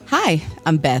Hi,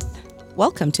 I'm Beth.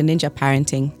 Welcome to Ninja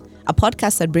Parenting, a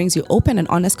podcast that brings you open and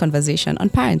honest conversation on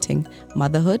parenting,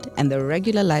 motherhood, and the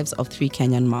regular lives of three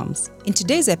Kenyan moms. In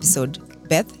today's episode,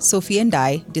 Beth, Sophie, and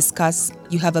I discuss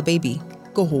You Have a Baby,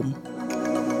 Go Home.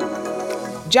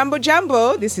 Jumbo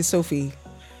Jumbo, this is Sophie.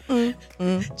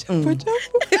 Jumbo Jumbo.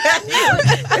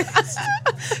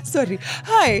 Sorry.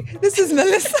 Hi, this is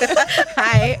Melissa.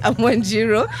 Hi, I'm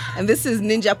Wanjiro, and this is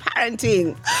Ninja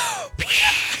Parenting.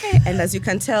 And as you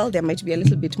can tell, there might be a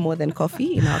little bit more than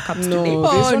coffee in our cups today.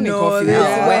 There's only coffee.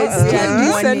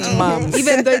 Decent moms.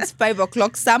 Even though it's 5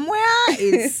 o'clock somewhere,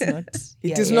 it's not.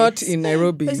 It is not in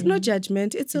Nairobi. There's no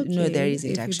judgment. It's okay. No, there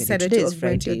isn't actually. Today is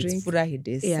Friday. It's Furahi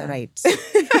days. Yeah. Right.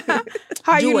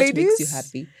 How are Do you what ladies? makes you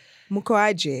happy.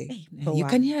 Mukoaje. You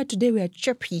can hear today we are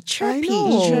chirpy.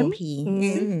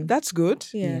 That's good.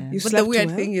 Yeah. You But slept the weird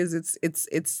well? thing is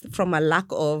it's from a lack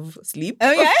of sleep.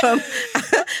 Oh, yeah? From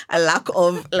a lack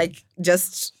of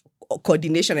just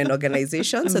coordination and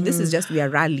organization. So this is just we are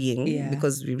rallying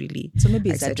because we really So maybe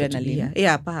it's excited to be adrenaline. here.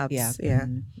 Yeah, perhaps. Yeah.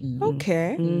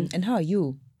 Okay. And how are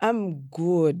you? I'm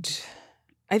good.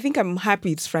 I think I'm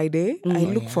happy it's Friday. I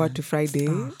look forward to Friday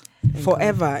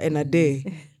forever and a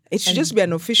day. It should just be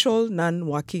an official,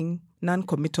 non-working,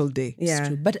 non-committal day. Yeah. It's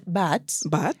true. But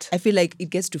But I feel like it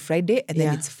gets to Friday and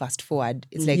then it's fast forward.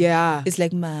 It's like it's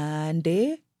like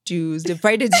Monday, Tuesday,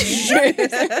 Friday,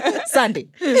 Sunday.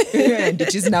 And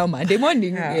it is now Monday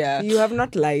morning. Yeah. you have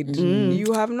not lied.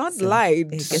 You have not lied.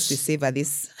 I guess we savor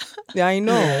this. Yeah, I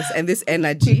know. Yes, and this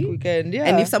energy. Weekend, yeah.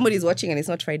 And if somebody is watching and it's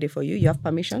not Friday for you, you have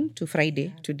permission to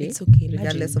Friday today. It's okay,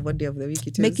 regardless of what day of the week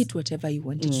it is. Make it whatever you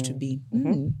want it to be.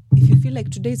 If you feel like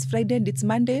today is Friday and it's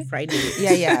Monday, Friday.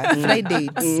 Friday.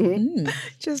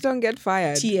 Just don't get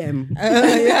fired. TM.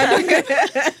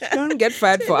 Don't get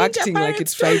fired for acting like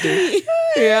it's Friday.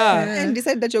 Yeah. And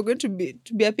decide that you're going to be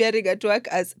appearing at work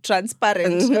as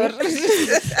transparent.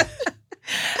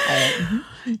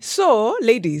 So,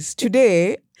 ladies,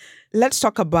 today, let's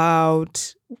talk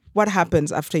about what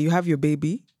happens after you have your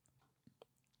baby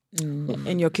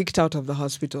and you're kicked out of the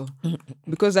hospital.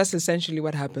 Because that's essentially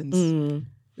what happens.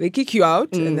 They kick you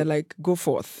out and they're like, go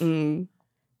forth.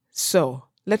 So,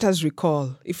 let us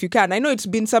recall, if you can. I know it's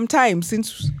been some time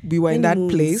since we were in that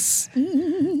place.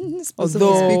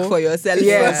 Although, speak for yourself.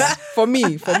 Yes, for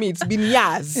me, it's been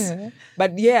years.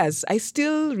 But yes, I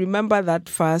still remember the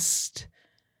first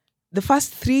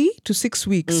 3 to 6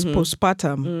 weeks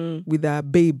postpartum with a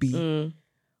baby.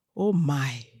 Oh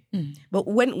my. But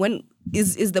when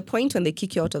is the point when they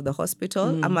kick you out of the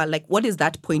hospital? I'm like, what is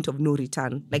that point of no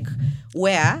return? Like,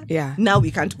 where now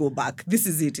we can't go back. This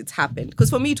is it. It's happened. Because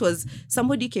for me, it was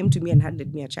somebody came to me and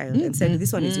handed me a child and said,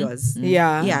 this one is yours.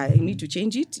 Yeah, you need to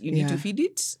change it. You need to feed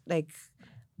it. Like,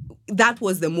 that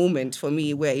was the moment for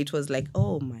me where it was like,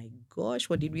 oh my gosh,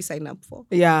 what did we sign up for?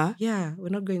 Yeah. Yeah, we're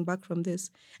not going back from this.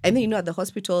 And then, at the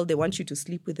hospital, they want you to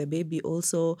sleep with the baby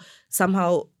also.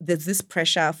 Somehow, there's this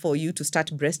pressure for you to start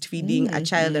breastfeeding a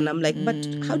child. And I'm like, but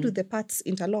how do the parts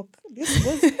interlock? This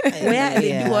was where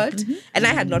they do what? And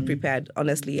I had not prepared,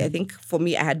 honestly. I think for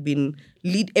me, I had been,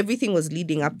 everything was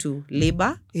leading up to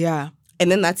labor. Yeah. And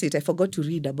then that's it. I forgot to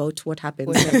read about what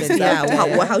happens.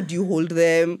 How do you hold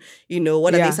them?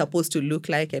 What are they supposed to look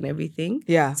like and everything?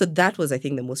 Yeah. So that was, I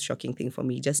think, the most shocking thing for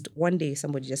me. Just one day,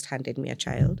 somebody just handed me a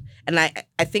child. And I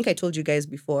think I told you guys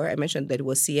before, I mentioned that it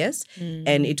was CS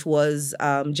and it was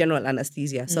general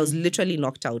anesthesia. So I was literally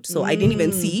knocked out. So I didn't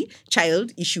even see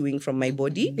child issuing from my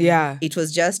body. Yeah. It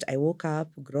was just, I woke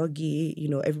up groggy,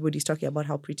 everybody's talking about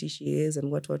how pretty she is and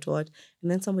what. And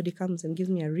then somebody comes and gives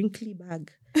me a wrinkly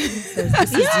bag. Says,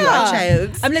 this is your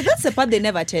child. I'm like, that's the part they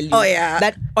never tell you. Oh, yeah.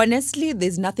 That honestly,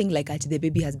 there's nothing like the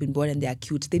baby has been born and they're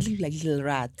cute. They look like little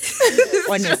rats.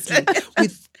 Honestly.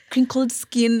 With crinkled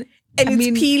skin. And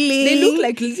it's peeling. They look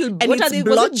like little. And what it's are they?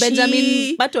 blotchy. Was it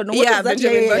Benjamin Button? What is that?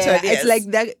 Benjamin Button. Yes. It's like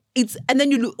that. And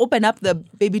then you open up the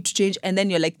baby to change, and then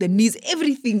you're like, the knees,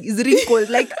 everything is wrinkled.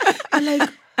 Like, I'm like.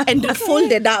 And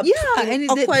folded up. Yeah, and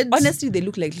honestly, they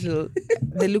look like little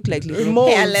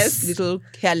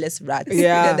hairless rats.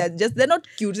 Yeah, they're not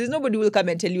cute. There's nobody will come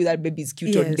and tell you that baby's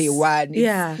cute on day one.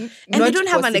 And they don't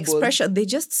have an expression. They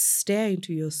just stare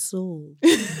into your soul,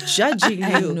 judging you.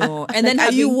 I know. And then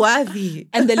are you worthy?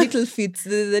 And the little feet,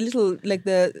 the little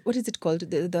what is it called?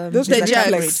 Those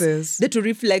reflexes. The to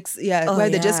reflex. Yeah, where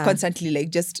they just constantly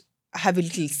just have a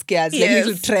little scares, like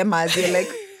little tremors. You're like,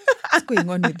 what's going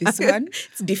on with this one?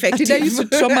 It's defective. Did I used to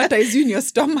traumatize you in your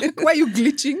stomach? Why are you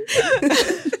glitching?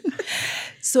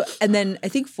 So, and then I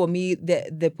think for me,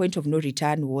 the point of no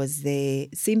return was the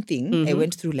same thing. I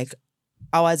went through like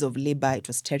hours of labor. It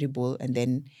was terrible. And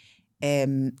then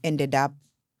ended up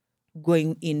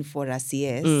going in for a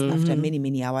CS after many,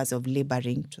 many hours of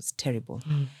laboring. It was terrible.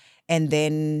 And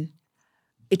then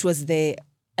it was I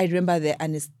remember the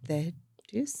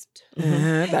anesthetist.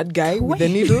 That guy with the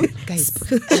needle. Guys,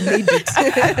 I made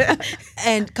it.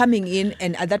 And coming in,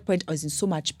 and at that point, I was in so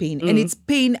much pain. And it's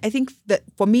pain, I think that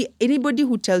for me, anybody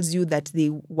who tells you that they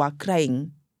were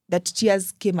crying, that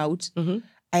tears came out,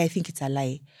 I think it's a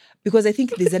lie. Because I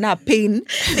think there's enough pain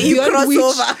you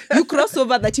cross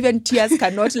over that even tears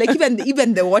cannot, like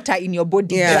even the water in your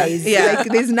body dries. Like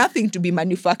there's nothing to be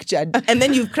manufactured. And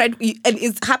then you've cried, and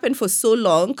it's happened for so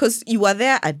long because you were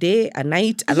there a day, a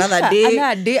night, another day.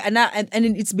 And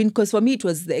it's been, because for me it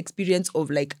was the experience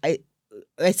of like, I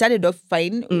started off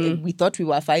fine. We thought we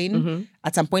were fine.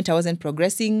 At some point I wasn't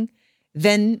progressing.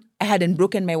 Then I hadn't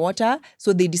broken my water.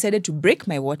 So they decided to break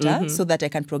my water so that I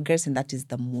can progress. And that is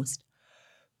the most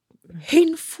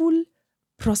painful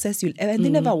process you'll ever. And they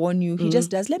never warn you. He just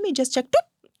does, let me just check.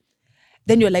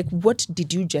 Then you're like, what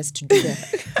did you just do there?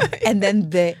 And then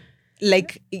the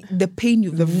pain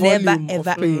you've never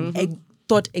ever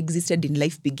thought existed in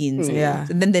life begins. Yeah.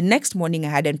 And then the next morning I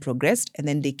hadn't progressed. And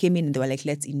then they came in and they were like,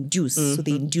 let's induce. So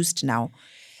they induced now.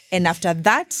 And after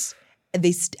that,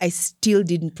 I still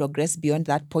didn't progress beyond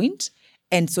that point.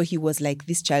 And so he was like,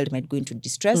 this child might go into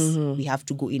distress. We have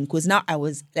to go in. Because now I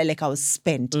was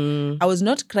spent. I was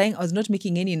not crying. I was not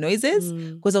making any noises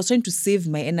because I was trying to save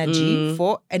my energy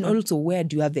and also, where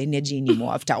do you have the energy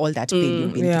anymore after all that pain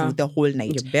you've been through the whole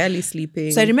night? You're barely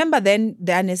sleeping. So I remember then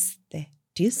the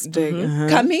anesthetist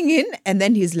coming in, and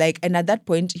then he's like, and at that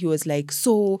point he was like,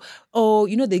 so,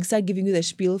 they start giving you the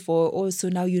spiel for, so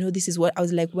now this is what. I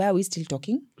was like, why are we still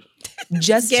talking?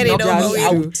 Just get it over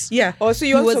out. Yeah. Oh, so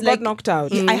you also got knocked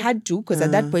out. I had to, because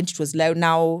at that point it was like,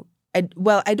 now, I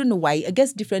don't know why. I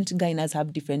guess different gynas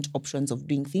have different options of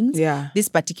doing things. Yeah. This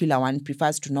particular one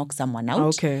prefers to knock someone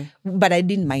out. Okay. But I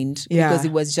didn't mind because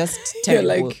it was just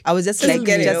terrible. Like, I was just like,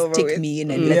 just take with. me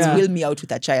in and let's wheel me out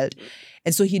with a child.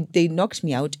 And so they knocked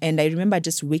me out, and I remember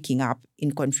just waking up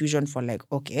in confusion for like,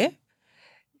 okay.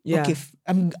 Yeah. Okay,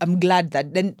 I'm glad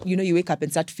that then you wake up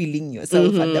and start feeling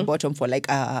yourself at the bottom for like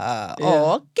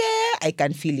okay, I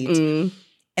can feel it.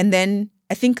 And then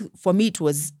I think for me it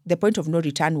was the point of no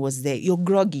return was there. You're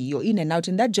groggy, you're in and out,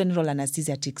 and that general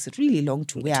anesthesia takes really long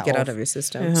to wear to get off. out of your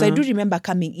system. So I do remember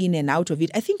coming in and out of it.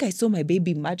 I think I saw my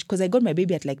baby much because I got my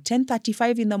baby at like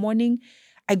 10:35 in the morning.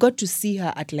 I got to see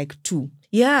her at like 2.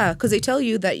 Yeah, because they tell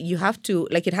you that you have to,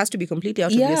 like, it has to be completely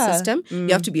out of your system. You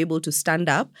have to be able to stand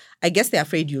up. I guess they're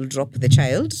afraid you'll drop the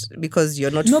child because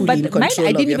you're not fully in control of your faculties.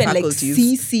 I didn't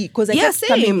even see because I kept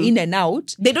coming in and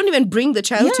out. They don't even bring the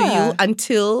child to you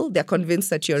until they're convinced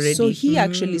that you're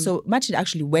ready. So Martin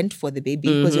actually went for the baby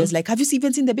because he was like, have you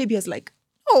even seen the baby? I was like,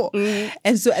 oh.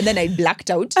 And then I blacked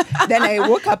out. Then I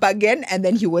woke up again, and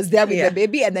then he was there with the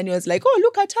baby, and then he was like, oh,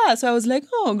 look at her. So I was like,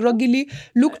 oh, groggily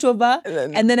looked over,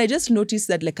 and then I just noticed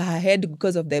that like her head,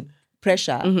 because of the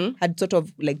pressure, had sort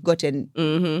of like gotten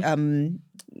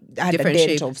had different a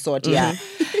dent shape of sort,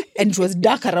 and it was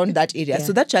dark around that area.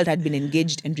 So that child had been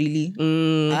engaged and really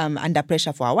under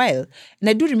pressure for a while. And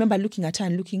I do remember looking at her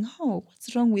and looking, oh,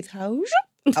 what's wrong with her?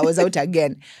 I was out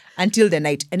again until the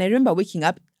night. And I remember waking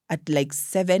up at like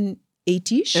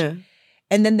 7-8ish.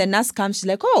 And then the nurse comes, she's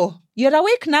like, oh, you're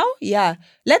awake now? Yeah.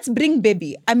 Let's bring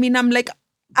baby. I mean, I'm like,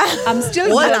 I'm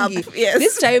still groggy. Yes.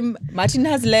 This time, Martin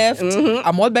has left.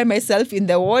 I'm all by myself in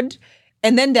the ward.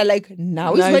 And then they're like,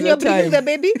 now is when you're bringing the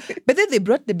baby. But then they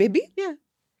brought the baby. Yeah.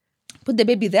 Put the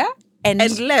baby there. And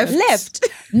left.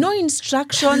 No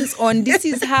instructions on this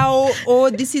is how,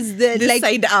 or this is the this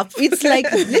side up. It's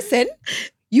like, listen,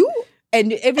 you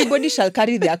and everybody shall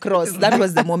carry their cross. That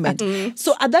was the moment.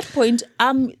 So at that point,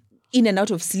 I'm in and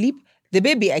out of sleep. The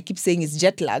baby, I keep saying, is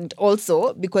jet lagged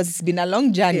also because it's been a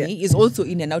long journey, is also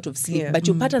in and out of sleep. But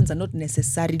your patterns are not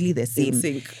necessarily the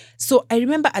same. So I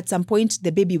remember at some point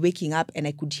the baby waking up and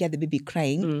I could hear the baby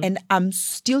crying and I'm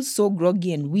still so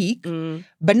groggy and weak.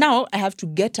 But now I have to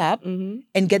get up and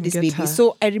get this baby. Her.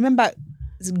 So I remember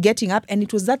getting up and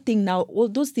it was that thing now, all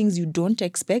those things you don't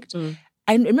expect.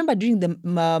 I remember during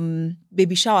the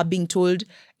baby shower being told,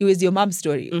 it was your mom's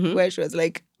story, where she was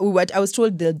like, what I was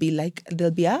told there'll be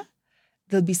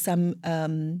some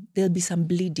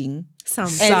bleeding.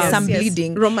 Some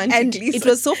bleeding. Romantically. And it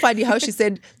was so funny how she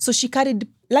said, so she carried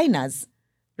liners,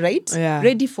 right? Yeah.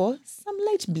 Ready for some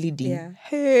light bleeding. Yeah.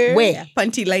 Where?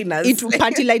 Panty liners.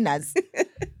 Panty liners.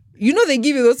 You know, they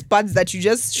give you those pads that you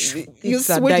just you It's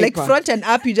a switch like diaper. front and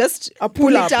up. You just pull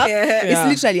it up. Yeah. It's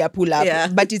literally a pull up, Yeah.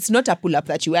 but it's not a pull up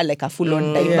that you wear like a full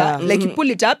on diaper. Yeah. Like you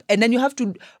pull it up and then you have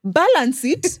to balance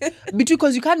it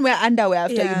because you can't wear underwear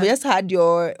after Yeah. you've just had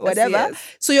your whatever. Yes.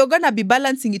 So you're gonna be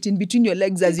balancing it in between your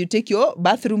legs as you take your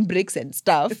bathroom breaks and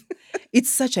stuff. It's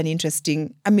such an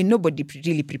interesting. I mean, nobody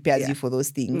really prepares you for those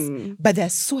things, but they're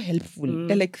so helpful.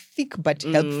 They're like thick but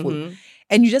helpful.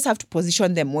 And you just have to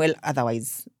position them well,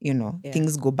 otherwise,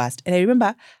 things go bust. And I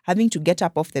remember having to get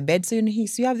up off the bed. So,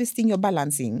 so you have this thing you're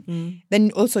balancing.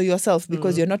 Then also yourself,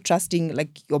 because you're not trusting,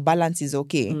 like, your balance is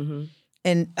okay.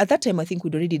 And at that time, I think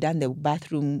we'd already done the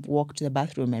bathroom walk to the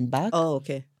bathroom and back. Oh,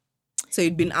 okay. So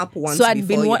you'd been up once So I'd before.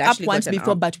 been You'd up actually once gotten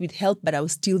before, up. but with help, but I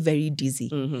was still very dizzy.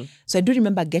 So I do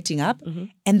remember getting up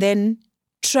and then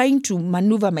trying to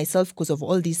maneuver myself because of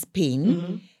all this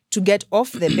pain to get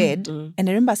off the bed. And I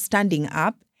remember standing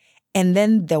up, and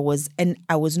then and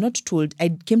I was not told,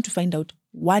 I came to find out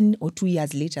 1 or 2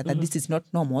 years later that this is not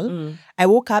normal. I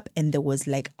woke up and there was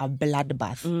like a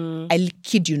bloodbath. I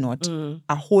kid you not,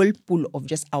 a whole pool of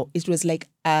just, it was like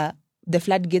the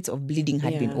floodgates of bleeding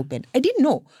had been opened. I didn't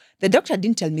know. The doctor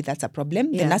didn't tell me that's a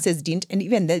problem. The nurses didn't, and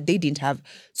even they didn't have.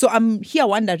 So I'm here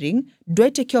wondering, do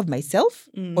I take care of myself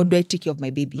or do I take care of my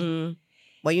baby?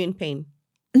 Were you in pain?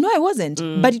 No, I wasn't.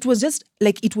 But it was just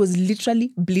like, it was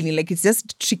literally bleeding. Like it's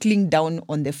just trickling down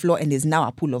on the floor and there's now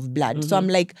a pool of blood. So I'm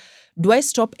like, do I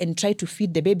stop and try to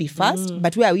feed the baby first?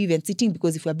 But where are we even sitting?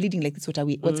 Because if we're bleeding like this,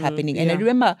 what's happening? And I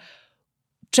remember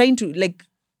trying to like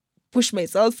push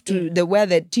myself to where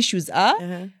the tissues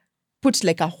are, put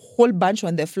like a whole bunch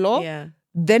on the floor,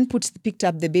 then picked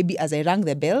up the baby as I rang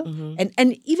the bell.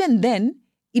 And even then,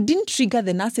 it didn't trigger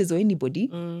the nurses or anybody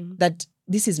that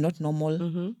this is not normal,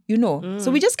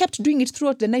 So we just kept doing it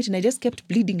throughout the night, and I just kept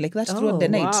bleeding like that throughout the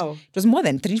night. Wow. It was more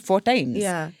than 3-4 times.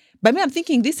 Yeah. But me, I'm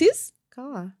thinking it's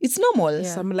normal.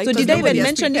 Yeah. Some, like, So did I even nobody has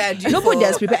mention prepared it? you Nobody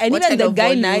has for prepared. And what even kind the of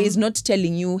guy now volume. is not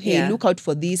telling you, hey, look out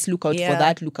for this, look out for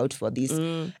that, look out for this.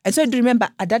 And so I do remember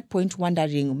at that point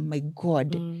wondering, oh my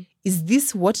God, is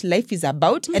this what life is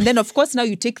about? And then, of course, now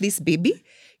you take this baby.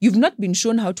 You've not been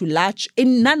shown how to latch.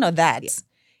 In none of that.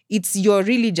 It's you're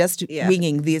really just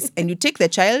winging this. And you take the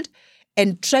child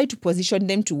and try to position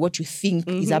them to what you think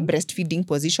is a breastfeeding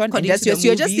position. According And to the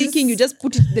you're just movies. thinking, you just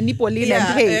put the nipple in and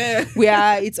hey,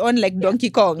 it's on like Donkey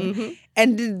Kong.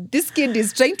 And this kid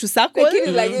is trying to suckle.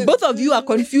 Both of you are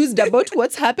confused about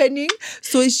what's happening.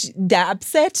 So they're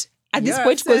upset at this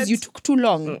point because you took too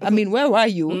long. I mean, where were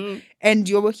you? And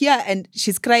you were here and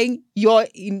she's crying. You're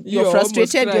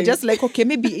frustrated. You're just like, okay,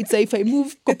 maybe it's if I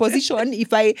move position,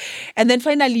 and then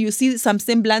finally you see some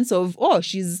semblance of,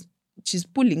 she's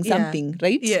pulling something,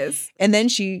 right? Yes. And then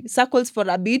she suckles for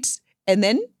a bit and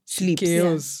then sleeps.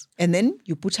 Chaos. And then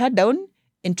you put her down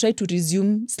and try to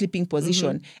resume sleeping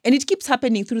position. And it keeps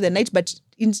happening through the night, but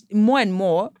more and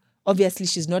more, obviously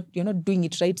you're not doing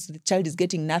it right. So the child is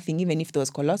getting nothing, even if there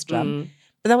was colostrum.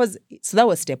 But that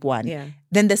was step one. Yeah.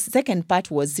 Then the second part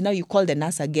was, now you call the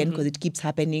nurse again because it keeps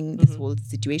happening, this whole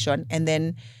situation. And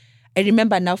then I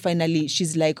remember now finally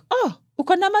she's like,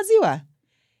 uko na maziwa?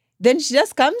 Then she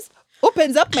just comes,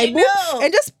 opens up my book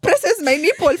and just presses my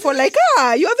nipple for like,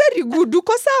 you're very good,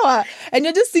 uko sawa. And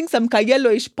you're just seeing some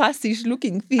yellowish, passish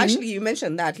looking thing. Actually, you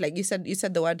mentioned that. Like you said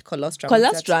the word colostrum.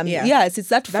 Colostrum, yes, it's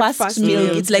that fast milk.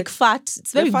 milk. It's like fat.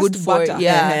 It's very fast good for butter.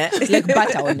 It's like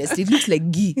butter, honestly. It looks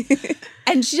like ghee.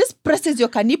 And she just presses your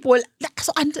nipple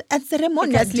so and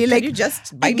ceremoniously. Can you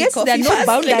just buy I me guess there are coffee no first?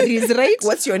 boundaries, right?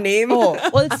 What's your name?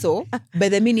 Also, by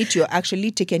the minute you're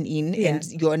actually taken in and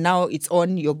you're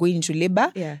going into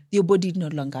labor, your body no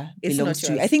longer belongs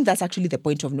to you. I think that's actually the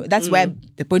point of that's where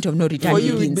the point of no return For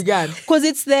you, it begins. began. Because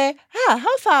it's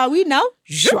how far are we now?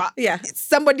 Yeah.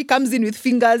 Somebody comes in with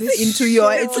fingers into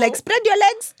it's like, spread your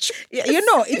legs. Yes.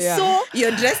 It's so...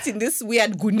 You're dressed in this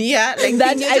weird gunia. Like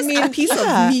That, you're I just mean, a piece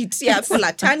of meat. Yeah, people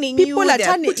are turning you. People are they're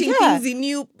turning- putting yeah. things in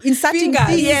you. Inserting Fingers.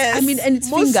 things. Yes. I mean, and it's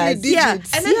Mostly fingers. digits. Yeah,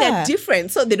 and then Yeah. they're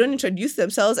different, so they don't introduce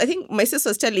themselves. I think my sister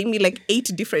was telling me like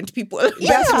 8 different people.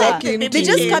 Just walk in. They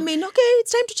just come in, okay,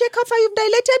 it's time to check how far you've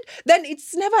dilated. Then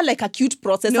it's never like a cute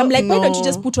process. No, I'm like, why don't you no.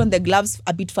 just put on the gloves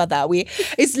a bit further away?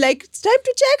 It's like, it's time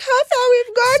to check how far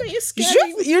we've gone. So you're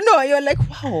scary. You're like,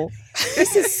 wow,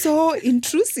 this is so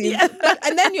intrusive.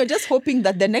 And then you're just hoping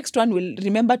that the next one will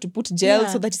remember to put gel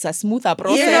so that it's a smoother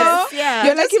process. Yes, yeah.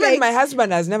 You're like, Just even my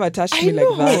husband has never touched me like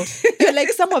that. You're like,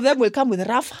 some of them will come with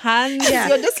rough hands. Yeah.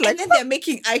 You're just like, and then they're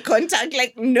making eye contact.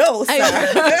 Like, no, sir.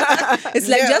 it's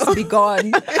like, No. just be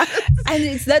gone. And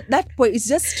it's that point, it's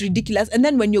just ridiculous. And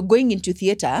then when you're going into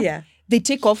theater, Yeah. they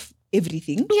take off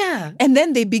everything. Yeah. And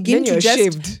then they begin Then to you're just,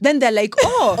 shaved. then they're like,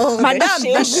 madam,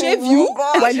 they shave you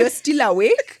while you're still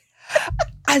awake.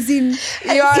 As in,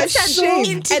 You are so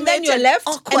shaved. and then you're left,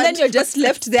 Awkward. and then you're just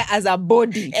left there as a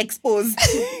body. Exposed.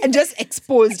 And just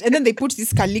exposed, and then they put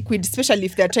this liquid, especially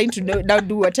if they're trying to now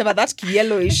do whatever that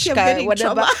yellowish Like you're getting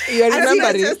whatever. trauma. You're As in,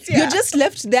 remembering. You're just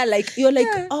left there, like you're like,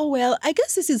 oh well, I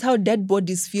guess this is how dead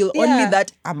bodies feel. Yeah. Only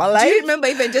that I'm alive. Do you remember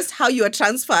even just how you were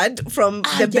transferred from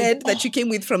the bed that you came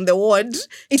with from the ward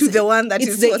to the one that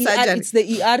is for surgery? It's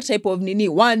the ER type of nini.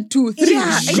 1, 2, 3.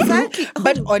 Yeah, exactly.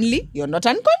 But only you're not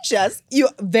unconscious. You're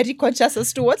very conscious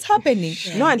as to what's happening.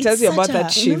 No one tells you about such that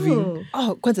a- shaving.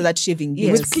 Oh, kwanza that shaving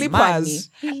Yes. With clippers.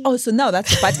 money. Oh, so now that's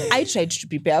the part I tried to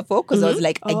prepare for because I was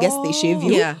like, I guess they shave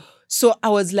you. Yeah. So I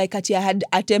was like, I had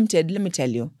attempted. Let me tell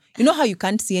you. You know how you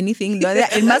can't see anything?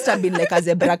 It must have been like a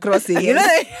zebra crossing. You know.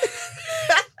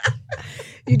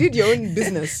 You did your own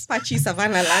business. Patchy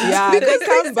Savannah land. Yeah, Because they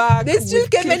come back. They still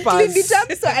with came and clippers. cleaned it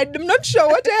up. So I'm not sure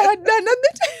what I had done on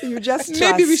that. You just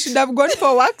Maybe we trust. should have gone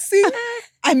for waxing.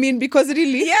 I mean, because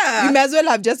really, Yeah. you may as well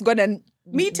have just gone and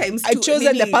Me times I two.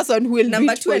 chosen the person who will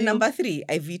number VIT 2 for and you. number 3.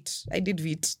 I VIT. I did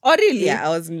VIT. Oh, really? Yeah, I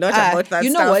was not about that You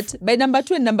know stuff. what? By number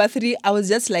 2 and number 3, I was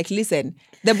just like, listen,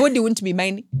 the body won't be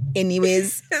mine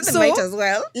anyways. So might as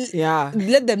well. Yeah.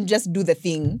 let them just do the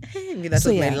thing. Maybe that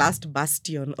So, was my yeah. last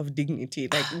bastion of dignity.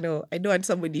 Like, no, I don't want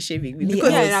somebody shaving me. Me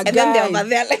Because, either. and then they're Guy. over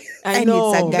there like, I And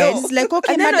know. it's a guy. No. It's like,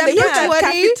 okay, And then madam, on the don't worry.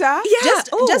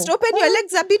 catheter, Just open your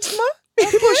legs a bit more.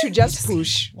 people should just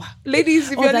push. Ladies,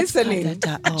 if Oh, you're that's listening,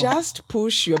 catheter. Oh. just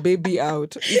push your baby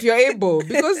out if you're able,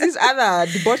 because this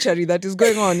other debauchery that is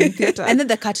going on in theatre, And then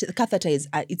the catheter is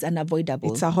it's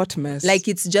unavoidable. it's a hot mess. Like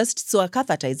it's just so a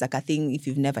catheter is like a thing. If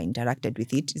you've never interacted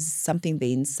with it, it's something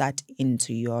they insert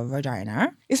into your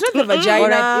vagina. it's not the vagina,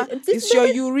 Alright, it's your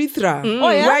urethra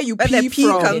yeah? where you but pee the pee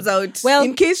from. comes out. Well,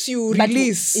 in case you But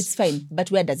release. it's fine.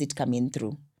 But where does it come in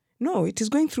through? No, it is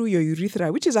going through your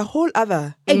urethra, which is a whole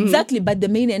other. Exactly, but the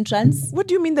main entrance. What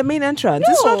do you mean the main entrance?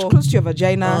 It's No. not close to your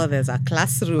vagina. Oh, there's a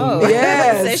classroom. Oh.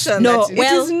 Yes. Session No, that-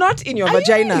 well- It is not in your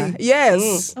vagina.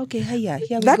 Yes. Okay, here we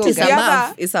That go. is guys. the above.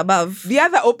 other- It's above. The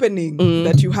other opening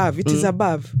that you have, it is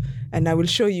above. And I will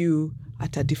show you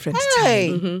at a different Hey.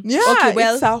 time. Yeah, Okay,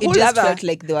 well, it's a it whole just other. felt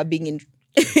like they were being in.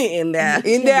 in there.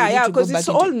 In we there, need yeah, to go because it's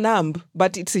back all into- numb,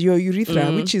 but it's your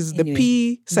urethra, which is the Anyway.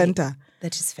 pee center.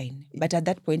 That is fine. But at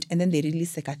that point, and then they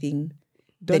release like a thing.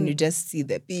 Then you just see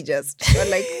the pee just. You're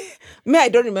like, Me, I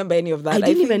don't remember any of that. I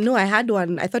didn't think- even know I had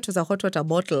one. I thought it was a hot water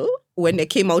bottle when I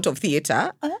came out of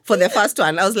theater for the first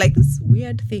one. I was like, this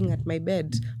weird thing at my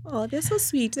bed. Oh, they're so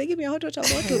sweet. They give me a hot water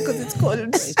bottle because it's cold.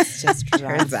 it's just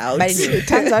Turns out. But anyway, It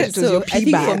turns out it was so your I pee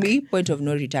think for bag. me, point of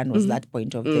no return was that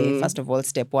point of the first of all,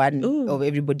 step one of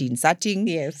everybody inserting,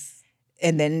 Yes.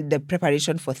 and then the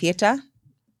preparation for theater,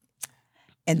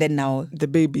 and then now The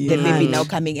baby. the baby hand. now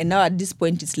coming. And now at this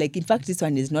point, it's like, in fact, this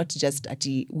one is not just at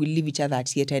we'll leave each other at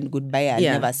theater and goodbye. I'll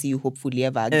Yeah. never see you, hopefully,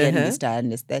 ever again, Mr.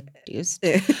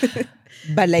 Anesthetist.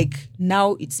 But like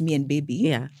now it's me and baby.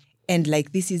 Yeah. And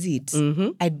like, this is it.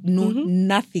 I know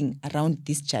nothing around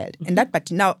this child. And that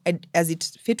part now, as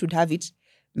fate would have it,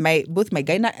 both my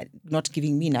gyna not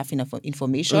giving me enough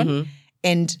information,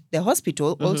 and the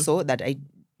hospital also that I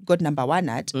got number 1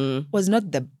 at was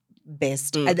not the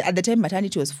best. At the time,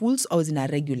 maternity was full, so I was in a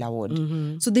regular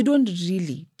ward. So they don't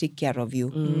really take care of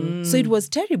you. So it was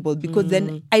terrible because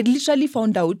then I literally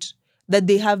found out that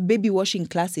they have baby washing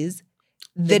classes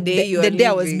the day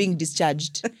I was being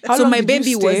discharged. How So long my did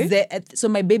you baby was stay? there. So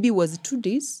my baby was 2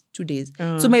 days. 2 days.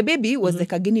 So my baby was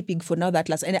like a guinea pig for now that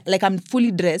last, and like I'm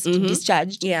fully dressed,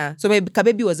 discharged. Yeah. So my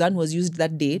baby was one was used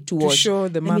that day to wash. show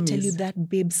the Let me tell you, mummies. that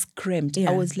babe screamed.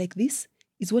 Yeah. I was like, this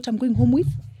is what I'm going home with.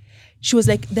 She was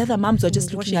like, the other moms were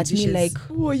just looking Washing at me dishes.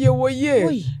 like, Oh, yeah, oh, yeah.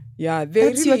 Oi, Yeah, they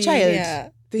that's your really- child. Yeah.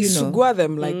 They you know. sugua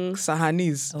them like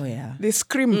sahanis. Oh yeah, They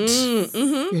screamed.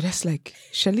 You're just like,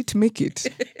 shall it make it?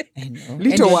 I know. Little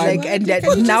and you're one. like, and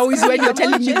then now is when you're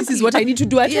telling me this is what I need to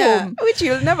do at home. Which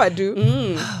you'll never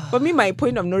do. For me, my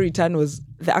point of no return was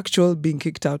the actual being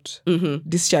kicked out,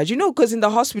 discharge. You know, because in the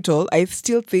hospital, I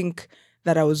still think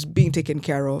that I was being taken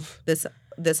care of.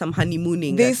 There's some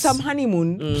honeymooning. There's some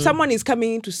honeymoon. Someone is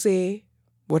coming in to say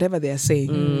whatever they are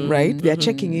saying, right? They're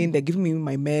checking in, they're giving me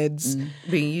my meds.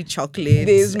 bringing you chocolate.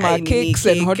 There's my cakes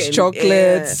and hot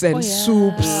chocolates and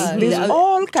soups. There's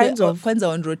all kinds of... Kwanza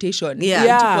on rotation. Yeah.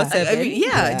 Yeah. 24/7. I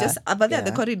mean, just about there at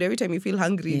the corridor every time you feel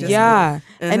hungry. Just Yeah.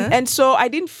 And so I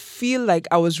didn't feel like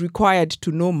I was required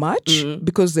to know much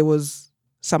because there was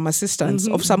some assistance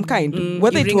of some kind.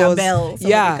 Whether You it ring a was bell,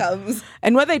 somebody comes.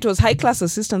 and whether it was high class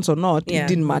assistance or not, Yeah. it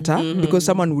didn't matter because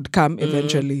someone would come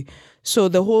eventually. So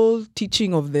the whole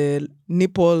teaching of the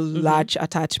nipple latch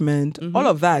attachment, all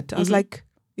of that, I was like,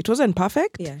 it wasn't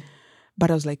perfect. Yeah. But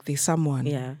I was like, there's someone.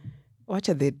 Yeah. Watch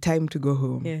at the time to go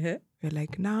home. Uh-huh. We're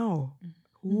like, now,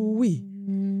 we.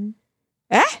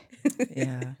 Eh?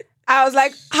 Yeah. I was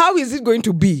like, how is it going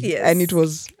to be? Yes. And it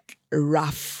was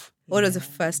rough. What was the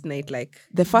first night like?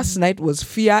 The first night was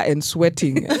fear and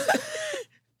sweating.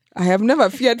 I have never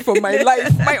feared for my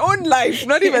life, my own life,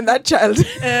 not even that child.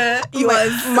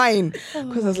 Mine.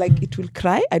 Because I was like, it will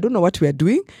cry. I don't know what we are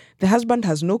doing. The husband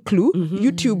has no clue.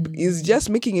 YouTube is just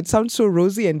making it sound so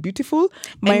rosy and beautiful.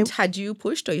 And had you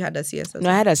pushed or you had a CS? No,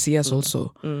 I had a CS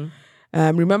also.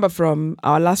 Remember from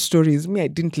our last stories, me, I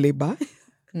didn't labor.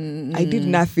 I did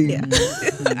nothing. Yeah.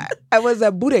 I was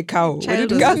a bure cow.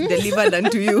 Child was delivered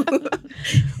unto you.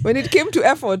 When it came to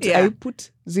effort, I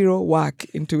put zero work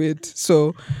into it.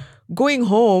 So going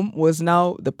home was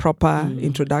now the proper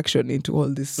introduction into all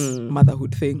this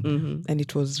motherhood thing. And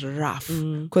it was rough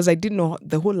because I didn't know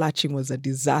the whole latching was a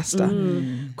disaster.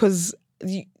 Because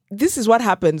this is what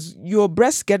happens. Your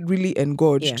breasts get really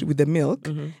engorged with the milk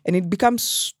and it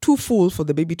becomes too full for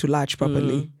the baby to latch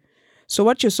properly. So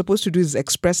what you're supposed to do is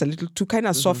express a little to kind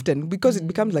of soften because it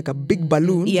becomes like a big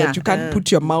balloon that you can't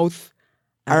put your mouth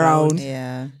around.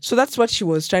 Yeah. So that's what she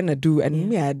was trying to do. And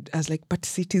me, I was like, but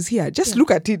it is here. Just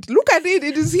look at it. Look at it.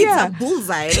 It is here. It's a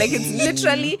bullseye. Like it's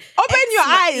literally... Open your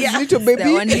eyes, little baby.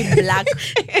 The only black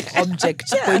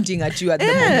object pointing at you at the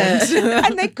moment.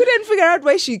 And I couldn't figure out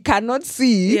why she cannot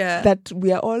see that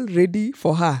we are all ready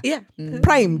for her. Yeah.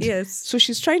 Primed. Yes. So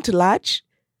she's trying to latch.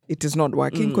 It is not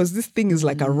working because this thing is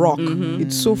like a rock.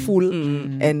 It's so full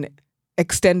and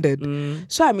extended.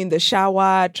 So I'm in the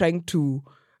shower trying to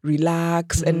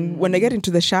relax. And when I get into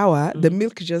the shower, the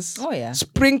milk just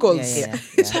sprinkles. Yeah.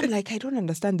 So I'm like, I don't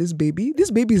understand this baby.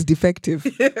 This baby is defective.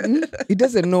 It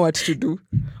doesn't know what to do,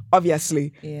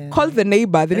 obviously. Yeah. Call the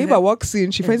neighbor. The neighbor walks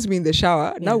in. She finds me in the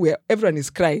shower. Now everyone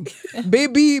is crying.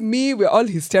 Baby, me, we're all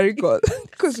hysterical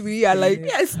because we are like...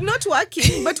 Yeah, it's not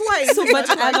working. But why? So, but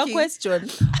another question.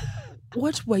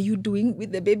 What were you doing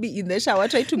with the baby in the shower?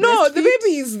 Trying to No, breastfeed? the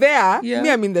baby is there. Yeah.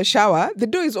 Me, I'm in the shower. The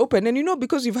door is open. And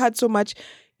because you've had so much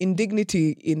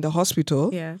indignity in the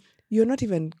hospital, you're not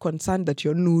even concerned that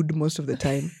you're nude most of the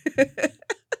time.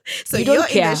 So You don't you're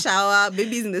care. in the shower,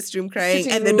 baby's in the stream crying,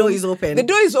 Sitting and the room. door is open. The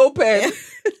door is open.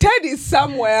 Ted is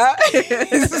somewhere.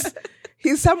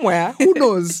 He's somewhere. Who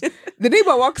knows? The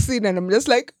neighbor walks in and I'm just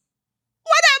like,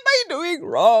 what am I doing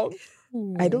wrong?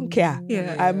 I don't care.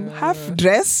 Yeah. I'm half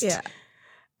dressed. Yeah.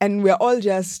 And we're all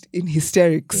just in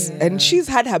hysterics. Yeah. And she's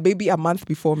had her baby a month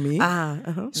before me.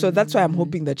 Uh-huh. So that's why I'm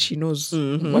hoping that she knows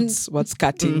what's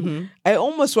cutting. I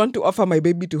almost want to offer my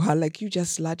baby to her, like, you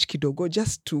just latch kidogo,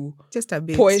 just to Just a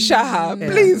bit. poesha her,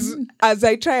 please, as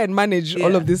I try and manage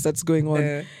all of this that's going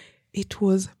on. It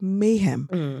was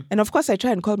mayhem. And of course, I try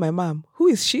and call my mom. Who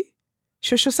is she?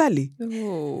 Shosho Sally.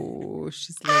 Oh,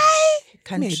 she's like,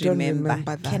 can't I don't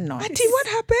remember that. Cannot. Auntie, what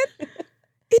happened?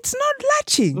 It's not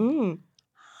latching.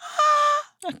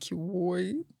 Okay,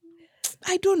 boy.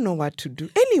 I don't know what to do.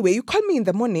 Anyway, you call me in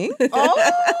the morning.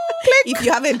 If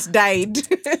you haven't died,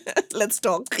 let's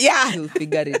talk. Yeah. You'll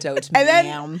figure it out. And then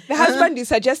ma'am. the husband is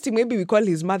suggesting maybe we call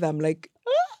his mother. I'm like,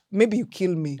 maybe you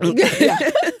kill me.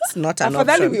 It's not an After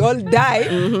that, option. we all die.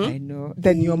 I know.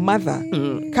 Then your mother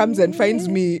comes and finds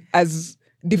me as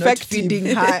defective. Feeding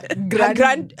her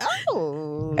grand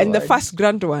Oh, and the first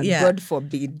grand one. Yeah. God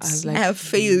forbid. I was I like, have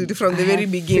failed from the I very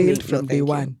have beginning. failed from No, day thank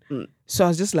one. you. So I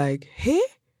was just like, hey,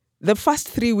 the first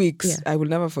 3 weeks, Yeah. I will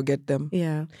never forget them.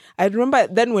 Yeah. I remember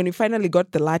then when we finally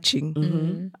got the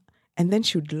latching, and then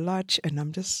she would latch, and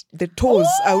I'm just, the toes,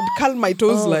 I would curl my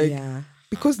toes yeah.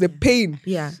 because the pain.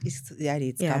 Yeah. It's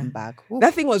Yeah. come back. Ooh.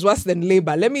 That thing was worse than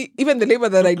labor. Even the labor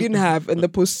that I didn't have and the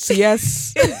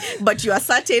post-CS, But you are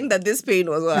certain that this pain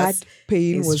was worse. that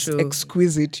pain It's was true.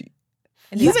 exquisite.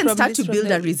 You even From start this to build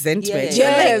from a the- resentment. Yeah, You're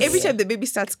yeah. like, every time the baby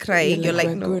starts crying, you're like,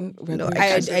 We're no, going- we're no, going- I I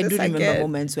can't do do this remember again.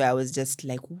 moments where I was just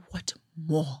like, what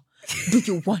more do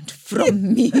you want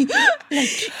from me?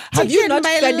 Like, have you Taken not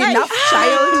my fed life. enough,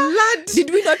 child? Did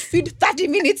we not feed 30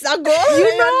 minutes ago?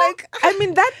 You know, like, I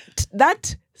mean,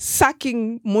 that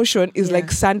sucking motion is Yeah.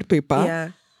 like sandpaper.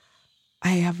 Yeah. I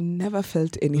have never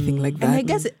felt anything like that. And I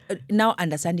guess now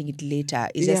understanding it later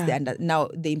is just Yeah. now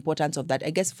the importance of that. I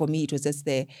guess for me it was just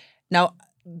now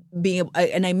being able,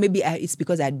 it's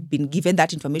because I had been given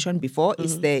that information before.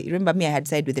 It's remember me, I had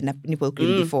sided with the nipple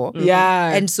cream before.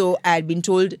 Yeah. And so I had been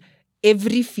told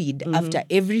every feed, after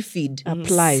every feed,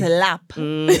 Apply. slap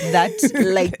that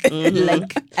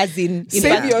like as in Save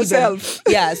fact, yourself.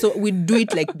 yeah, so we'd do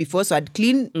it like before. So I'd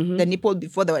clean the nipple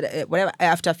before the whatever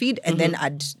after feed, and then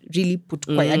I'd really put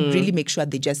I'd really make sure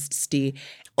they just stay.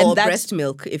 And Or breast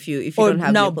milk if you or don't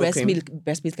have now nipple cream.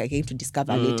 breast milk I came to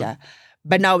discover later.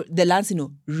 But now the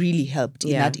Lancino really helped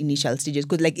in that initial stages,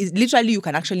 because like literally you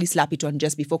can actually slap it on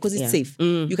just before, because it's safe.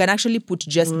 You can actually put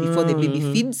just before the baby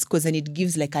feeds, because then it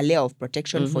gives like a layer of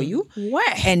protection for you.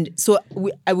 What? And so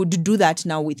I would do that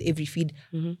now with every feed.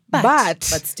 But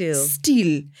still,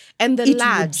 And the it would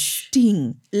latch.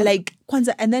 sting like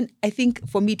Kwanzaa. And then I think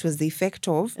for me it was the effect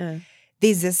of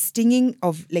there's a stinging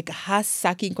of like her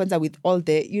sucking Kwanzaa with all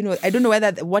the, I don't know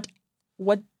whether what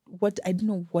I don't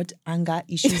know what anger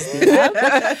issues they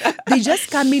have. They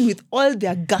just come in with all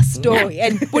their gusto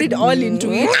and put it all into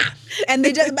it. And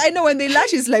they just, I know when they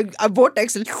lash, it's like a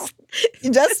vortex. And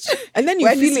and then you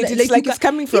feel it's like it's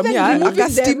coming from here, like a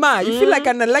steamer. You feel like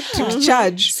an electric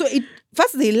charge. So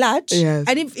first they latch,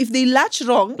 and if they latch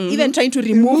wrong, even trying to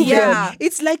remove them,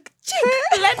 it's like,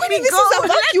 Let me this go. is a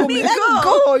vacuum, let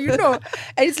go,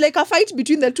 And it's like a fight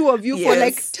between the two of you for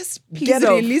like, just please Get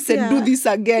off. release and do this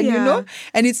again,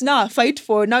 And it's now a fight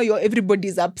for, now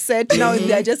everybody's upset. Now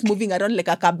they're just moving around like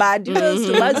a kabad,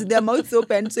 stomachs with their mouths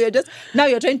open. So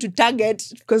you're trying to target,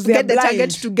 because get the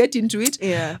target to get into it.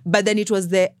 Yeah. But then it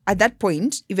was at that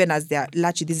point, even as they're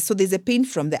latching, so there's a pain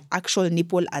from the actual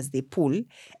nipple as they pull.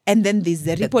 And then there's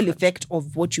the ripple effect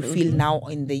of what you feel now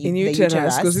in the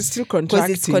uterus. Because it's still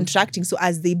contracting. So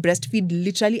as they breastfeed,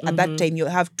 literally at that time, you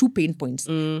have 2 pain points,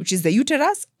 which is the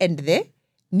uterus and the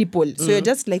nipple. So you're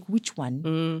just like, which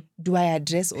one do I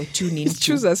address or tune into?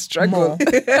 Choose a struggle. More?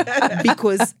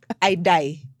 Because I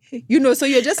die. So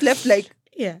you're just left like,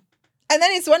 And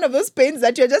then it's one of those pains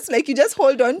that you're just like, you just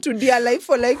hold on to dear life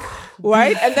for like,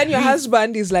 right? And then your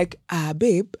husband is like,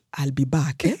 babe, I'll be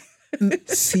back.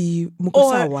 See,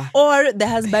 Mukosawa. Or the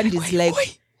husband is like,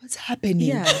 what's happening?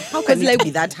 Yeah. How can it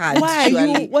be that hard? Why are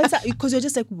you? What's that? Because you're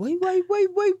just like, why?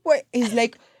 It's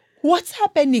like, what's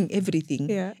happening? Everything.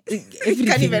 Yeah. Everything.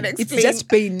 Can't even explain. It's just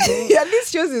pain. At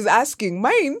least yours is asking.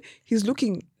 Mine, he's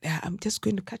looking. I'm just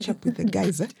going to catch up with the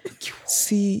guys.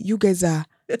 See, you guys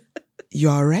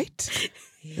you're all right?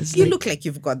 You look like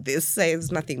you've got this.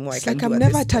 There's nothing more I can do. I'm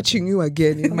never touching you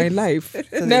again in my life.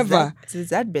 So Never. There's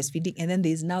that breastfeeding. And then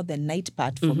there's now the night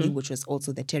part for me, which was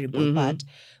also the terrible part,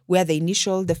 where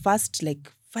the first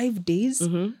like 5 days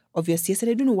of your CS,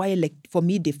 and I don't know why, like for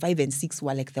me, day 5 and 6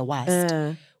 were like the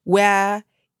worst. Where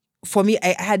for me,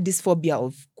 I had this phobia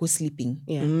of co-sleeping.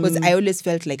 Because I always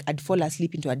felt like I'd fall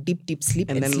asleep into a deep, deep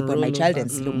sleep and sleep on my child and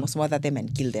smother them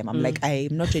and kill them. I'm like,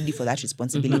 I'm not ready for that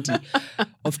responsibility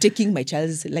of taking my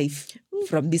child's life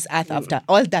from this earth after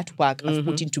all that work I've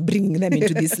put into bringing them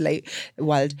into this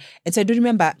world. And so I do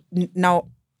remember now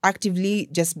actively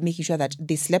just making sure that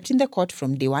they slept in the cot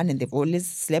from day one, and they've always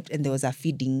slept, and there was a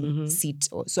feeding seat.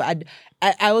 So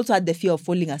I also had the fear of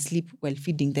falling asleep while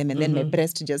feeding them, and then my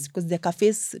breast just, because the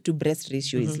face to breast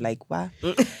ratio is like, wow.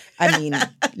 I mean,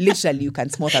 literally you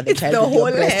can smother the child the with your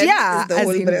whole breast. head. Yeah, It's the as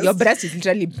whole in breast. your breast is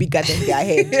literally bigger than their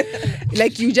head.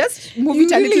 Like you just move You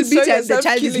it a really little bit saw and the yourself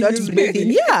child is killing not this breathing.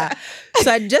 baby. Yeah.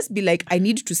 So I'd just be like, I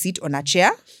need to sit on a chair.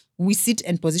 We sit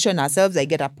and position ourselves. I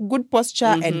get a good posture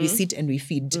and we sit and we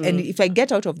feed. And if I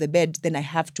get out of the bed, then I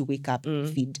have to wake up,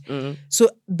 feed. So,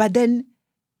 but then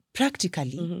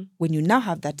practically, when you now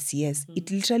have that CS,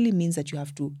 it literally means that you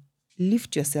have to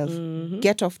lift yourself,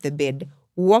 get off the bed,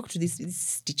 walk to these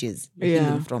stitches you're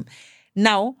healing from.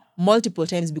 Now, multiple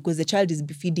times, because the child is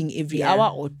feeding every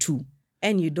hour or 2.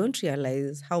 And you don't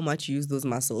realize how much you use those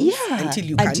muscles until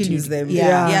you Until can't you use them.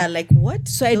 yeah. Like what?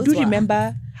 So I do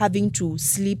remember having to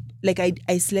sleep, like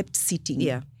I slept sitting.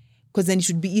 Yeah. Because then it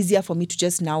should be easier for me to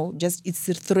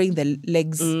it's throwing the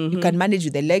legs. You can manage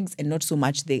with the legs and not so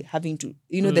much the having to,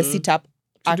 the sit-up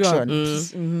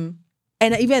action.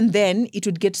 And even then, it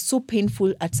would get so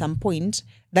painful at some point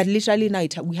that literally now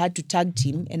we had to tag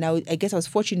team. And I guess I was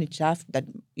fortunate enough that,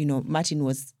 Martin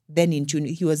was then in tune.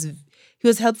 He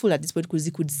was helpful at this point because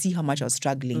he could see how much I was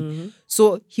struggling.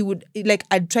 So he would, like,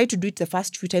 I'd try to do it the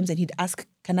first few times and he'd ask,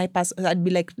 can I pass? I'd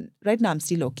be like, right now I'm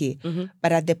still okay.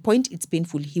 But at the point it's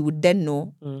painful, he would then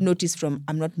notice from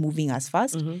I'm not moving as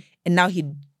fast. And now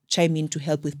he'd chime in to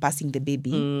help with passing the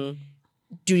baby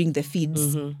during the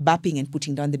feeds, burping and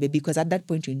putting down the baby. Because at that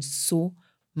point you're in so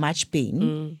much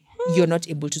pain, you're not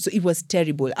able to. So it was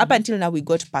terrible. Up until now we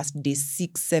got past day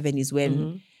 6, 7 is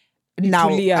when... Now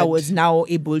I was now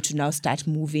able to now start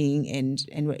moving and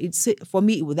it's for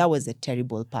me that was a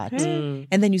terrible part. And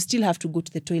then you still have to go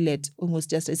to the toilet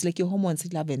almost it's like your hormones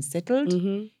still haven't settled.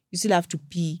 You still have to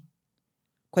pee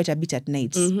quite a bit at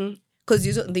night. Because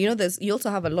you also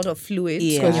have a lot of fluids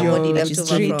in Yeah. your body That left is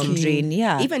over drinking. from Drain,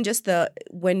 yeah. even just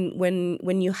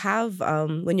when you have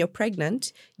when you're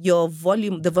pregnant, the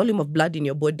volume of blood in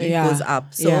your body goes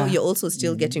up, so you're also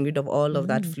still getting rid of all of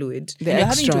that fluid. The And you're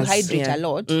having to extras. hydrate a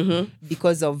lot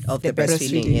because of the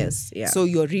breastfeeding. Yes, yeah. So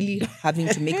you're really having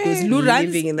to make those loo runs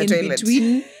Living in in the toilet.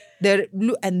 between the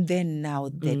loo, and then now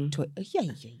the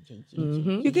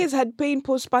You guys had pain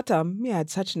postpartum. Me, I had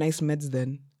such nice meds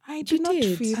then. I did not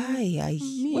feel.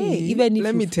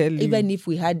 Let me tell you. Even if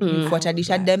we had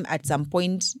had them at some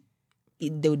point,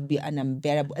 they would be an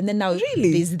unbearable. And then now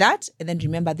there's that, and then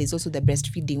remember there's also the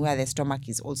breastfeeding where the stomach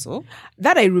is also.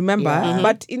 That I remember,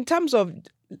 but in terms of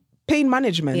pain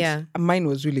management, mine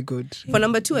was really good. For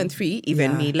number 2 and 3,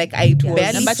 even me, like I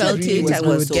barely Number 2 felt really it. was I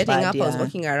was good. getting So up, bad, I was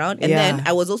walking around, and then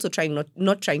I was also trying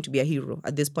not trying to be a hero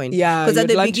at this point. Yeah, because at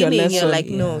the you'd learnt your beginning you're like,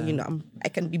 lesson. no, I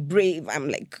can be brave. I'm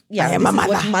like, I am this a is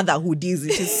what mother. motherhood is.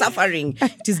 It is suffering.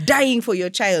 It is dying for your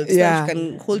child. So that you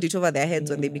can hold it over their heads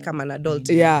when they become an adult.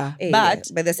 Yeah. But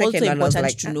the second also one was important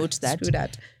like, to note that, screw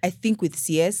that. I think with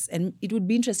CS, and it would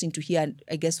be interesting to hear,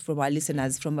 I guess, from our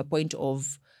listeners from a point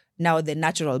of now the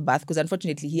natural birth, because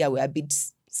unfortunately here we're a bit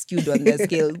skewed on the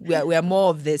scale. We're more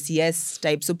of the CS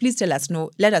type. So please let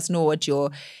us know what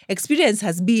your experience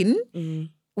has been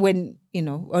when,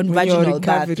 on vaginal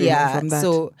birth. Yeah. From that.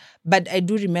 So, but I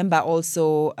do remember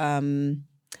also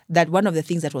that one of the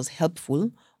things that was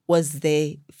helpful was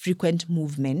the frequent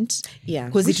movement. Yeah.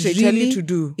 Because Which they tell you to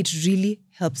do. It really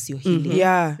helps your healing.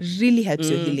 Yeah. Really helps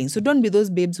your healing. So don't be those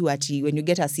babes who actually, when you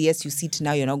get a CS, you sit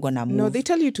now, you're not going to move. No, they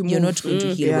tell you to move. You're not going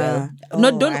to heal Yeah.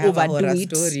 well. Don't I have a overdo horror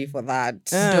it. story for that.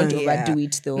 Don't overdo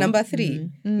it though. Number 3,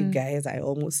 you guys, I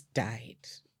almost died.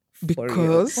 For real.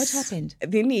 Because What happened?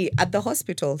 At the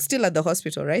hospital, still at the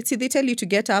hospital, right? See, they tell you to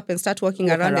get up and start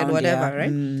walking around and whatever,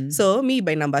 right? So me,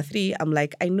 by number 3, I'm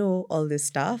like, I know all this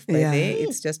stuff. By there,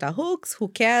 it's just a hoax. Who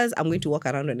cares? I'm going to walk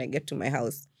around when I get to my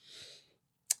house.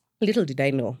 Little did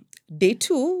I know. Day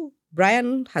 2,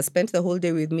 Brian has spent the whole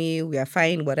day with me. We are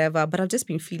fine, whatever. But I've just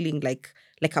been feeling like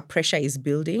a pressure is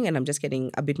building and I'm just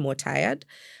getting a bit more tired.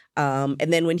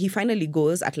 And then when he finally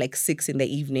goes at like 6 in the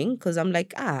evening, because I'm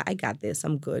like, I got this,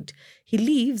 I'm good. He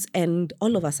leaves and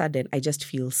all of a sudden I just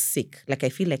feel sick. Like I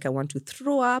feel like I want to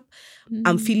throw up.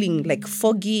 I'm feeling like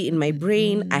foggy in my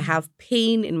brain. I have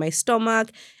pain in my stomach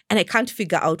and I can't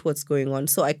figure out what's going on.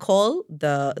 So I call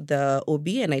the OB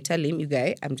and I tell him, you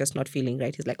guys, I'm just not feeling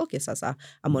right. He's like, okay, Sasa,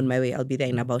 I'm on my way. I'll be there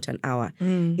in about an hour.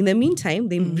 In the meantime,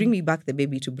 they bring me back the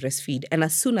baby to breastfeed. And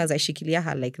as soon as I shikilia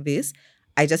her like this,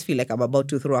 I just feel like I'm about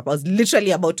to throw up. I was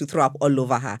literally about to throw up all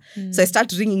over her. So I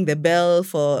start ringing the bell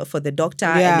for the doctor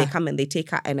and they come and they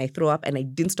take her and I throw up and I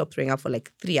didn't stop throwing up for like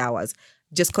 3 hours.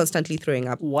 Just constantly throwing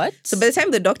up. What? So by the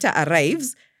time the doctor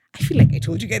arrives, I feel like I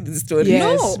told you guys this story.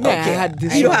 Yes, No. I had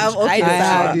this. You one. have? Okay. I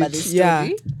had remember it. this Yeah.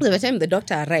 story. So by the time the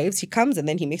doctor arrives, he comes and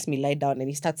then he makes me lie down and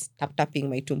he starts tapping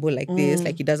my tumbo like this,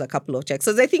 like he does a couple of checks.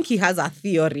 So I think he has a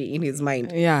theory in his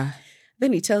mind. Yeah.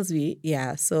 Then he tells me,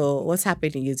 so what's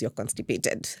happening is you're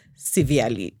constipated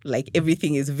severely. Like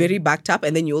everything is very backed up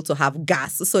and then you also have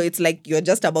gas. So it's like you're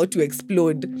just about to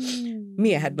explode.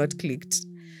 Me, I had not clicked.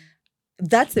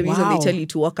 That's the reason Wow. they tell you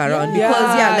to walk around. Yeah.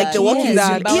 Because, like the walking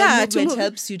Yes. is... Bowel Yeah, movement move.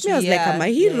 helps you to... Me, I was like, I'm a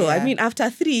hero. yeah. I mean, after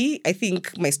 3, I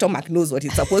think my stomach knows what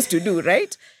it's supposed to do,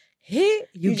 right? Hey,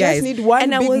 you guys. just need one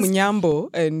And I big was- munyambo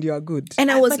and you're good. And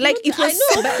I was But like, not- it was I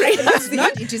know, so but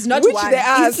crazy. it is not Which one. they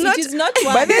ask. It is not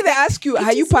one. But then they ask you,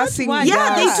 are you is not passing? one.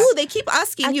 Yeah, they Yeah. do. They keep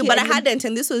asking you, Okay, but I and then- hadn't.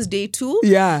 And this was day 2.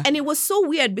 Yeah. And it was so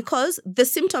weird because the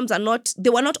symptoms they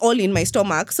were not all in my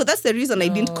stomach. So that's the reason I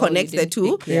didn't connect the didn't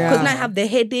two. pick, Because yeah. now I have the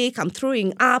headache, I'm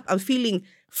throwing up, I'm feeling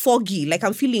foggy. Like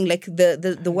I'm feeling like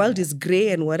the world is grey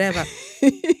and whatever.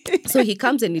 So he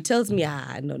comes and he tells me,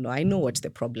 no, I know what the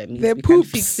problem is. The We can poops.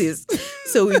 fix this.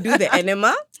 So we do the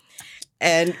enema.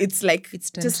 And it's like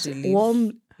Instant just relief.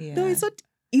 warm. Yeah. No, it's not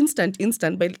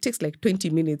instant, but it takes like 20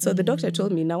 minutes. So the doctor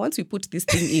told me, now once we put this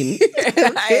thing in,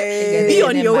 be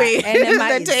on your way to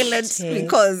Enema the is toilet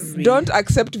because Don't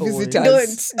accept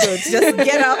visitors. don't just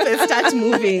get up and start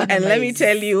moving. And let me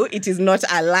tell you, it is not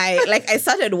a lie. Like I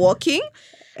started walking.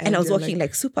 And I was you're walking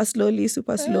like super slowly.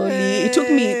 It took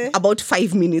me about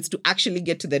 5 minutes to actually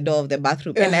get to the door of the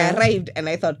bathroom. And I arrived and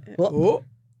I thought, Oh.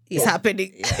 it's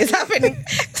happening. It's happening.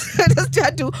 I just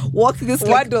had to walk this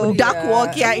like, Waddle. dark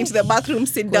walk into the bathroom,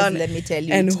 sit down. Let me tell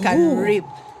you, and it can rip.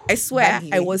 I swear,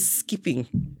 badly. I was skipping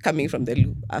coming from the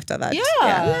loo after that. Yeah.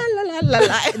 La.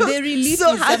 I was The relief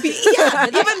so is happy. Yeah,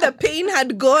 even the pain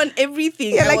had gone,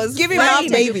 everything. Yeah, I like, was give him fine.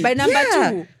 up, baby. By number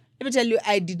 2, Let me tell you,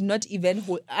 I did not even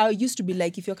hold. I used to be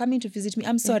like, if you're coming to visit me,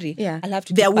 I'm sorry. Yeah. I'll have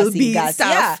to There keep will passing be gas.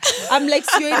 stuff. Yeah. I'm like,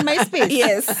 so you're in my space.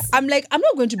 Yes. I'm like, I'm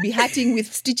not going to be hurting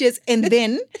with stitches and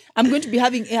then I'm going to be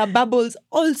having air bubbles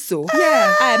also.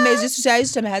 Yeah. I used to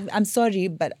tell my husband, I'm sorry,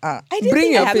 but I didn't Bring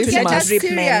think your I have to face get mask. a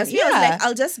drip, man. Serious. Yeah. I was like,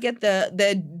 I'll just get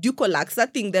the Ducolax,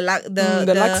 that thing, the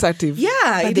laxative. Yeah,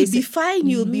 But it'll they be say, fine.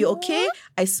 You'll be okay.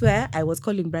 I swear, I was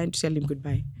calling Brian to tell him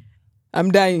goodbye. I'm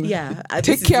dying. Yeah.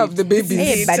 Take this care is of the it. This babies.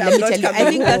 is Hey, it. but I'm let me not tell you, I coming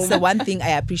think that's the home. one thing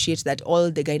I appreciate that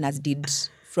all the gynas did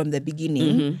from the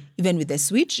beginning, even with the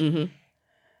switch. And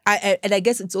I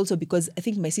guess it's also because I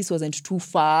think my sis wasn't too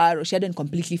far or she hadn't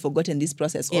completely forgotten this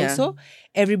process. Yeah. Also,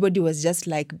 everybody was just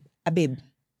like, babe,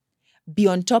 be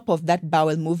on top of that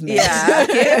bowel movement. Yeah.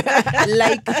 Okay?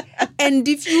 Like, and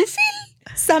if you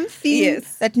feel something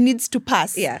Yes. that needs to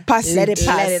pass, Pass let it. it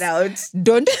pass. Let it out.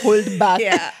 Don't hold back.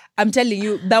 Yeah. I'm telling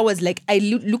you, that was like, I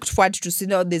looked forward to see,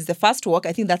 there's the first walk.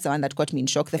 I think that's the one that caught me in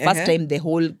shock. The first time the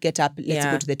whole get up, let's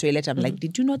go to the toilet. I'm like,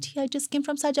 did you not hear I just came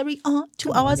from surgery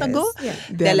 2 hours ago? Yeah.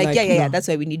 They're like, like, yeah, no. that's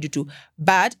why we need you to.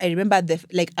 But I remember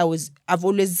I've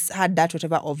always had that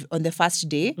whatever of on the first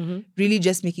day, really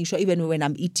just making sure, even when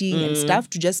I'm eating and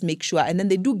stuff, to just make sure. And then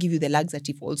they do give you the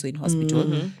laxative also in hospital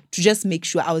to just make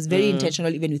sure. I was very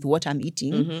intentional even with what I'm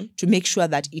eating to make sure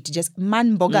that it just,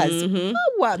 man boggers.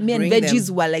 Me and Bring veggies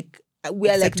them. were like,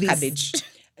 we're like Except this.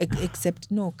 cabbage.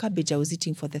 Except, no, cabbage I was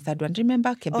eating for the third one.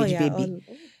 Remember? Cabbage yeah, baby.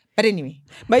 But anyway.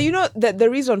 But you know, the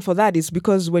reason for that is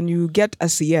because when you get a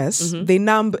CS, they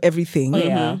numb everything.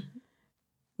 Yeah.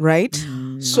 Right?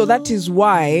 So that is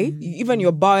why even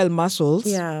your bowel muscles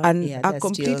Yeah. and Yeah, are that's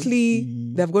completely,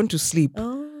 they've gone to sleep.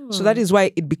 Oh. So that is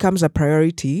why it becomes a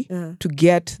priority to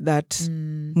get that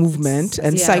movement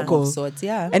and Yeah. cycle. Of sorts,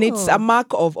 yeah. And it's a mark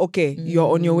of, okay,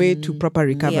 you're on your way to proper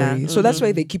recovery. Yeah. So that's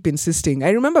why they keep insisting.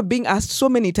 I remember being asked so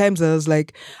many times, I was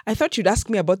like, I thought you'd ask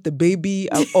me about the baby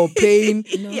or pain.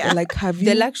 Yeah. Like, have you?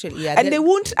 They'll actually, And they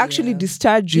won't actually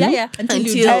discharge you until Until-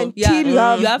 you until you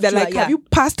have, have they're to, like, have you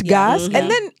passed gas? Yeah. And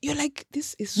then you're like,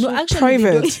 this is so No, actually,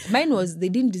 private. mine was they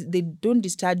don't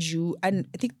discharge you, and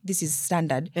I think this is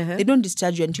standard. They don't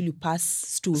discharge you until you pass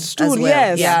stool. Stool, as well.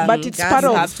 yes, Yeah. but it's Gas part you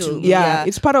of have to.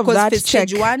 it's part of that check.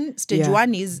 Stage Yeah.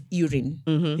 one is urine.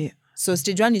 Yeah. So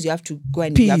stage one is you have to go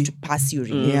and Pee. you have to pass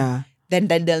urine. Yeah. Then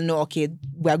they'll know, okay,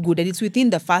 we're good. And it's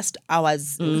within the first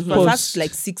hours, Post. first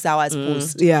like 6 hours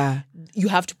post. Yeah. You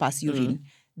have to pass urine.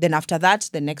 Then after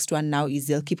that, the next one now is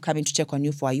they'll keep coming to check on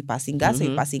you for, are you passing gas? Are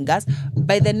you passing gas?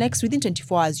 By the next, within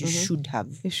 24 hours, you should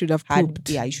have You should have had, pooped.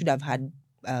 you should have had,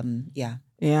 a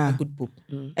Yeah. good poop.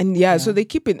 And so they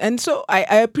keep it. And so I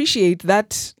appreciate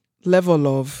that level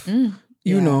of,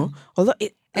 you know, although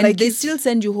it, And like they it's- still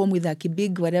send you home with like a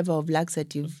big whatever of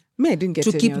laxative me, I didn't get to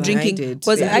any keep of that. drinking. did.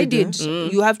 Because You I did,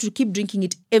 did. You have to keep drinking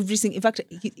it every single. In fact,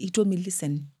 he told me,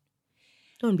 listen,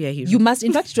 Don't be a hero. you must.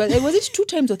 In fact, was it 2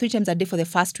 times or 3 times a day for the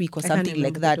first week or can't something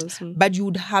like remember that? what it was. But you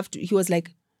would have to. He was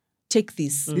like, take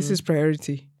this. This is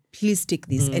priority. Please take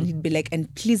this. And he'd be like,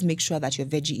 and please make sure that your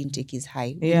veggie intake is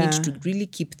high. We Yeah. need to really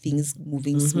keep things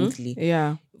moving smoothly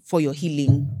Yeah. for your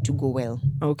healing to go well.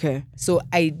 Okay. So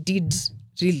I did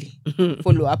really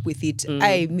follow up with it.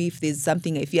 If there's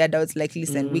something I feared, I was like,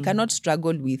 listen, we cannot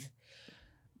struggle with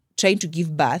trying to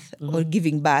give birth or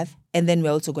giving birth, and then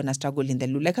we're also going to struggle in the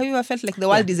loo. Like, have you ever felt like the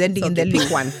world is ending in the loo?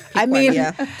 Pick one. I mean,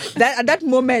 yeah. that at that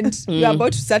moment, you're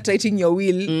about to start writing your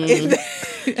will.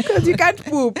 Because you can't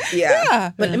poop.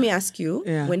 Yeah. But let me ask you,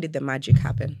 Yeah. when did the magic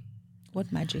happen? What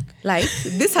magic? Like,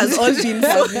 this has all been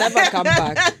Has never come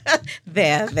back.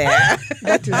 there.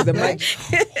 That is the magic.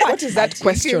 What is that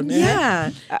question?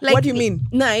 Yeah. What do you mean?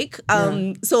 Like,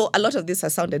 so a lot of this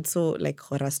has sounded so like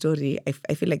horror story.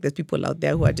 I feel like there's people out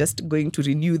there who are just going to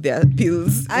renew their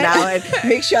pills now and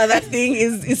make sure that thing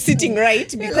is sitting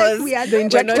right because we are the we're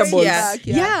not- injectables.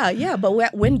 Yeah.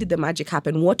 But when did the magic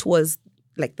happen? What was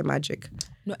like the magic?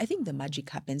 No, I think the magic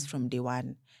happens from day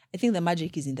one. I think the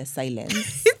magic is in the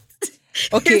silence.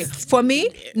 Okay, for me,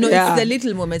 no, Yeah. it's the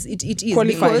little moments. It is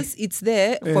Qualify. because it's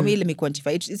there. For me, let me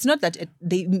quantify it. It's not that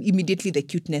immediately the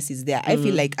cuteness is there. I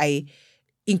feel like I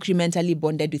incrementally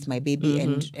bonded with my baby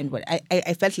and what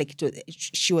I felt like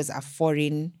she was a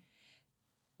foreign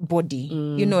body.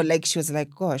 You know, like she was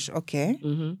like, gosh, okay,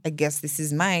 I guess this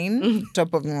is mine.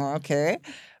 Top of okay.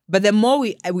 But the more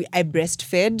I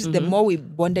breastfed, the more we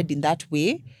bonded in that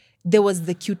way. There was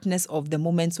the cuteness of the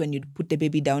moments when you'd put the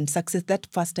baby down. Success, that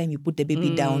first time you put the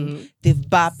baby down, they've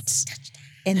burped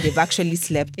and they've actually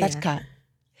slept. That car.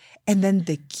 And then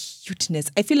the cuteness.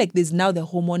 I feel like there's now the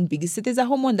hormone because there's a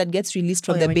hormone that gets released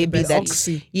from the when you baby breastfeed.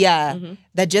 that Oxy.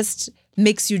 that just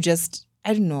makes you just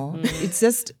I don't know. It's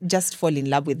just fall in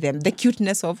love with them. The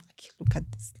cuteness of, look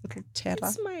at this little Chera.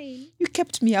 It's mine. You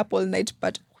kept me up all night,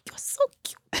 but you're so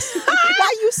cute.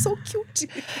 Why are you so cute?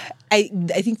 I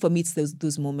think for me it's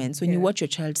those moments when you watch your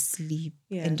child sleep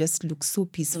and just look so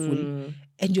peaceful,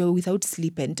 and you're without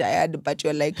sleep and tired, but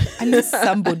you're like, at least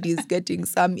somebody's getting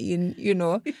some in,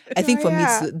 I think for me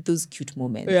it's those cute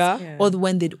moments. Or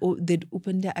when they'd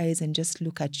open their eyes and just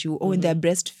look at you, or when they're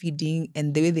breastfeeding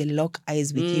and the way they lock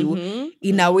eyes with you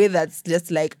in a way that's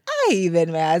just like,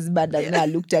 even my husband has now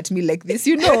looked at me like this,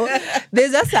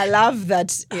 There's just a love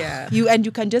that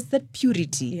you can just, that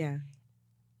purity. Yeah.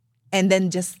 And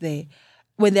then just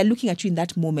when they're looking at you in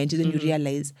that moment, then you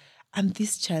realize, I'm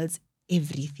this child's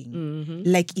everything.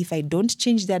 Like, if I don't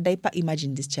change their diaper,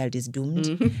 imagine this child is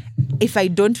doomed. If I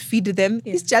don't feed them,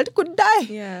 this child could die.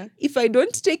 Yeah. If I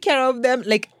don't take care of them,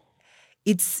 like,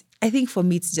 I think for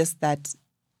me, it's just that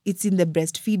it's in the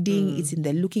breastfeeding, it's in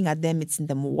the looking at them, it's in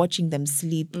them watching them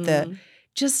sleep,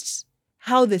 just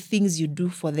how the things you do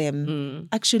for them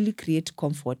actually create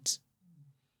comfort.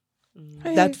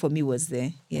 That for me was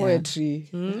there. Poetry.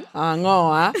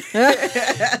 I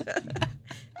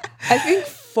think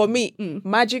for me,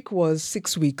 magic was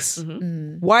 6 weeks.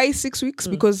 Why 6 weeks?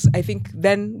 Because I think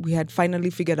then we had finally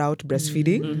figured out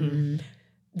breastfeeding.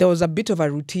 There was a bit of a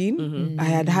routine. I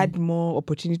had more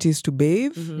opportunities to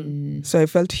bathe. So I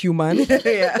felt human.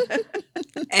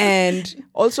 And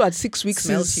also at 6 weeks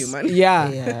Smells human.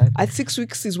 Yeah. At 6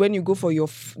 weeks is when you go for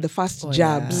the first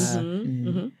jabs.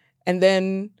 And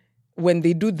then when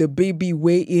they do the baby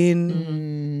weigh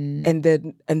in and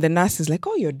the nurse is like,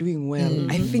 oh, you're doing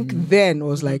well. I think then I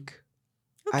was like,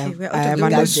 I have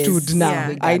understood now.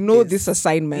 Yeah, I know this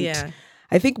assignment. Yeah.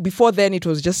 I think before then it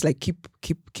was just like keep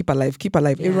alive,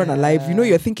 everyone alive.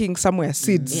 You're thinking somewhere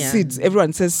seeds.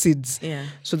 Everyone says seeds. Yeah.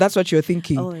 So that's what you're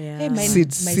thinking. Oh yeah. Hey, my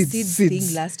seeds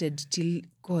thing lasted till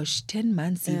 10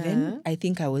 months even. I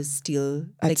think I was still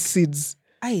at seeds.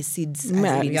 Seeds has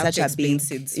Man, been You have such to a explain big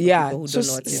SIDS for Yeah. people who So don't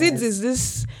know what it SIDS is.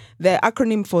 is the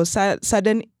acronym for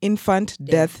sudden infant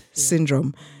death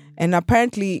syndrome. And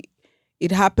apparently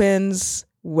it happens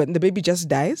when the baby just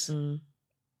dies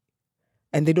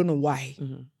and they don't know why.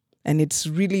 And it's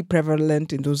really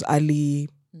prevalent in those early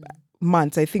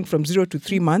months. I think from 0 to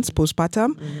 3 months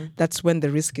postpartum, that's when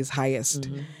the risk is highest.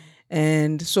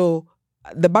 And so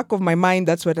the back of my mind,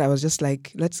 that's what I was just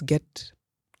like, let's get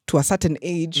to a certain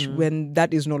age when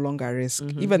that is no longer a risk,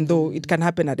 even though it can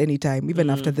happen at any time, even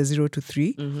after the 0 to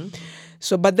 3.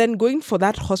 So, but then going for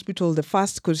that hospital, the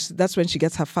first, because that's when she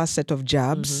gets her first set of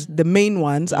jabs, the main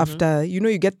ones after, you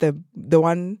get the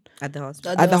one At the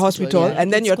hospital. at the hospital,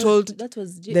 and then It's you're called- told that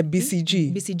was the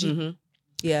BCG. BCG.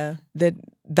 Yeah.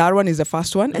 That one is the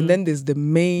first one, and then there's the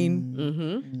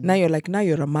main. Now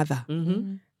you're a mother.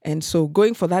 And so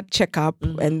going for that checkup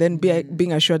and then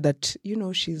being assured that,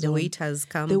 she's The weight has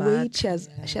come the back. weight she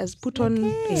has put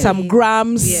on some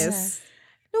grams. Yes.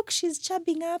 Look, she's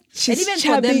chubbing up. She's and even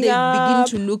for them, chubbing they up.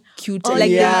 begin to look cute. Oh, like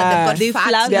yeah. they fat.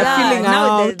 flag They're out. filling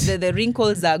Now out. the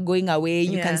wrinkles are going away.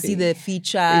 You Yeah. can see the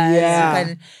features.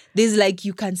 Yeah.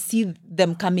 You can see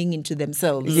them coming into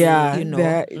themselves. Yeah.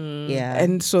 Yeah.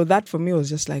 And so that for me was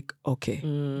just like, okay,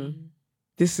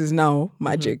 this is now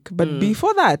magic. But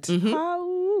before that,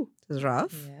 It was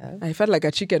rough. I felt like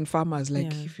a chicken farmer.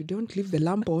 Like, if you don't leave the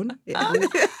lamp on,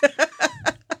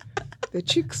 the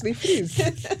chicks, they freeze.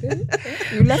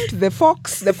 You left the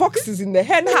fox. The fox is in the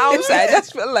hen house. I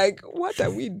just felt like, what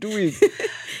are we doing?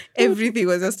 Everything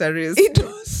was just a risk. It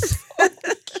was.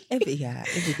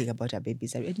 Everything about our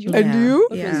babies. And you? And you?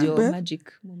 What was your Beth?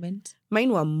 magic moment?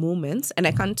 Mine were moments, and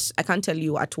I can't tell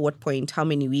you at what point, how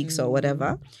many weeks or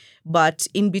whatever. But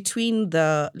in between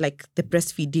the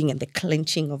breastfeeding and the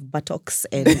clenching of buttocks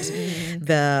and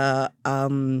the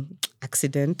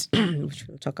accident, which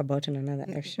we'll talk about in another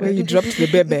episode. Where you dropped the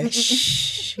baby.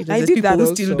 Shh, I there's did people that who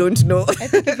also. still don't know. I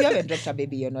think if you haven't dropped a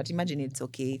baby, you're not. Imagine it's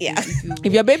okay. Yeah.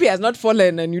 If your baby has not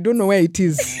fallen and you don't know where it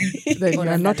is, then you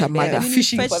are not a They're mother.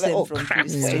 fishing fetch for the- them oh, from crap.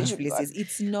 strange places.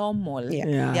 It's normal.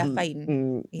 Yeah. They're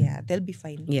fine. Yeah, they'll be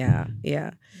fine. Yeah.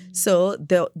 So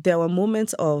there were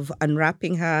moments of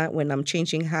unwrapping her when I'm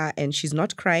changing her, and she's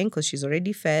not crying because she's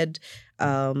already fed,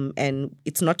 and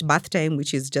it's not bath time,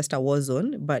 which is just a war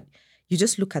zone. But you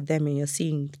just look at them and you're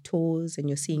seeing toes, and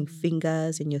you're seeing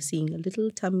fingers, and you're seeing a little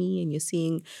tummy, and you're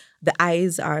seeing the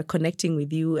eyes are connecting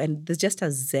with you, and there's just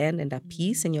a zen and a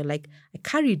peace, and you're like, I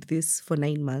carried this for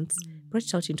 9 months, brought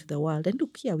it out into the world, and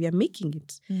look, we are making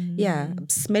it. Yeah, I'm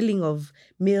smelling of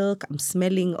milk, I'm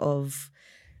smelling of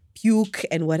puke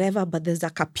and whatever, but there's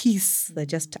like a peace that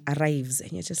just arrives,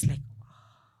 and you're just like,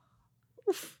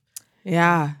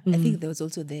 Yeah. I think there was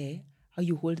also how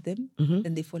you hold them,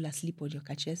 then they fall asleep on your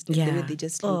chest. And Yeah. the way they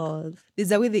just look.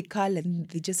 There's a way they curl and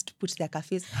they just put their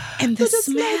face. And the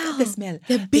smell.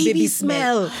 The baby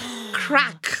smell.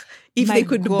 Crack. If My they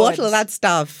could God. bottle that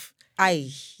stuff.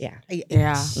 Yeah.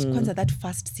 Kwanza that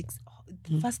first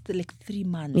first like 3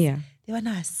 months. Yeah. They want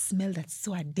a smell that's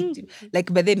so addictive.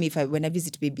 Like, but then when I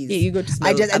visit babies, you go to smell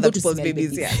I go other to people's smell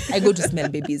babies, babies. yeah. I go to smell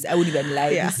babies. I wouldn't even lie.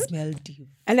 Yeah. They smell deep.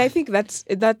 And I think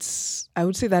that's I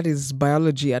would say that is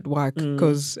biology at work,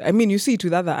 because I mean, you see it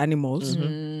with other animals.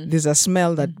 There's a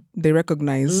smell that they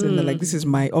recognize and they're like, this is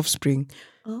my offspring.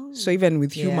 So even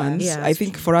with humans, I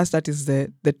think for us that is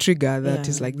the trigger that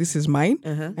is like, this is mine.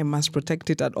 I must protect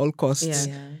it at all costs.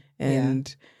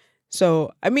 And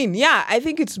so, I mean, I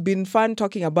think it's been fun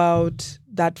talking about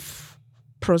that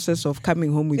process of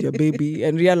coming home with your baby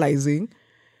and realizing,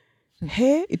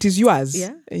 hey, it is yours.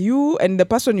 Yeah. You and the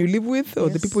person you live with or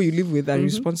the people you live with are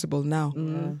responsible now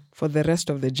for the rest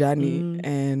of the journey.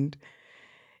 And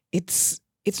it's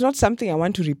not something I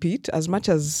want to repeat as much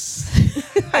as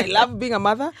I love being a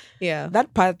mother. Yeah.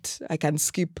 That part I can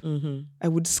skip. I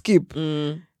would skip.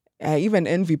 I even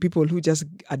envy people who just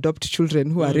adopt children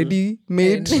who are ready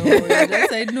made.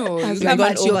 I know.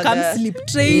 You come sleep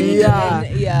trained.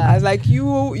 Yeah. I was like,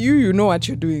 you know what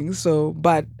you're doing. So,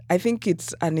 but I think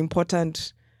it's an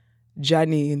important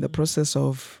journey in the process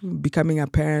of becoming a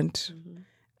parent.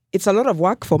 It's a lot of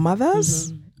work for mothers.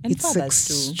 And it's fathers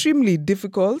too. extremely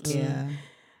difficult. Yeah.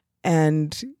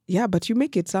 And but you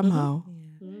make it somehow.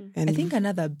 And I think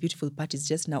another beautiful part is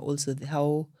just now also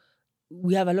how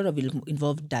we have a lot of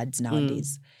involved dads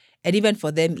nowadays. And even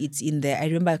for them, it's in there. I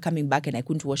remember coming back and I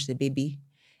couldn't wash the baby.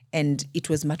 And it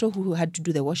was Mato who had to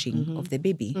do the washing of the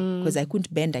baby because I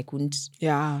couldn't bend, I couldn't.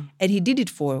 Yeah. And he did it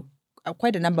for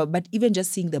quite a number, but even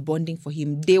just seeing the bonding for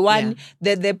him, day one,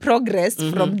 the progress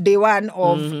from day one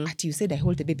of, you said I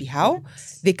hold the baby, how?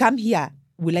 They come here.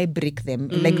 Will I break them?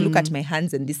 Like, look at my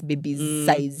hands and this baby's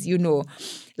size,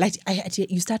 Like,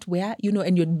 you start where,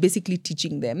 and you're basically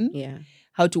teaching them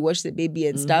how to wash the baby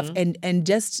and stuff, and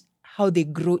just how they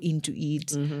grow into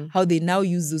it, how they now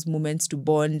use those moments to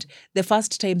bond. The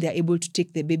first time they're able to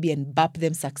take the baby and bap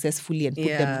them successfully and put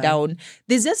them down.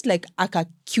 There's just like a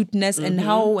cuteness and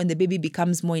how when the baby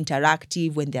becomes more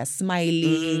interactive, when they're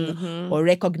smiling or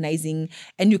recognizing,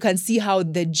 and you can see how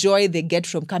the joy they get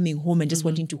from coming home and just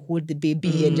wanting to hold the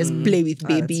baby and just play with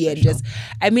baby and just,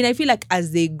 I mean, I feel like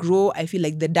as they grow, I feel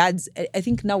like the dads, I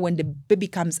think now when the baby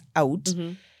comes out,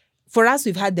 for us,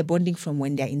 we've had the bonding from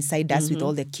when they're inside us with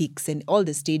all the kicks and all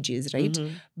the stages, right?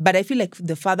 But I feel like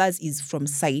the fathers is from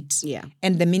sight. Yeah.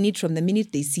 And from the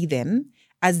minute they see them,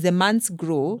 as the months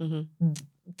grow,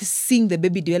 seeing the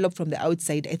baby develop from the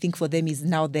outside, I think for them is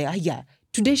now there.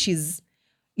 Today she's,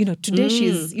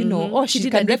 she's, oh, she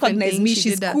can recognize me.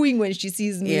 She's cooing when she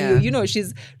sees me. Yeah.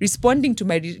 She's responding to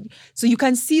my... So you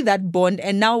can see that bond.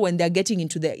 And now when they're getting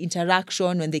into the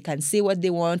interaction, when they can say what they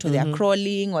want, or they're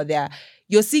crawling, or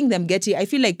you're seeing them getting... I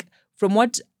feel like from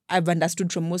what I've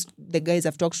understood from most the guys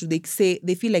I've talked to, they say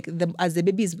they feel like as the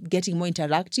baby is getting more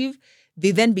interactive,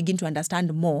 they then begin to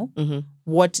understand more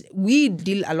what we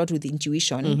deal a lot with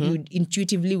intuition. You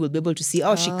intuitively will be able to see,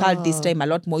 she curled this time a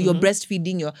lot more. You're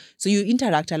breastfeeding, so you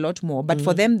interact a lot more. But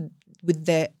for them, with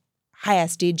the higher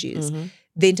stages,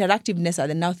 the interactiveness are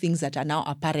the now things that are now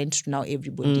apparent to now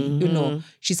everybody.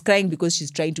 She's crying because she's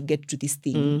trying to get to this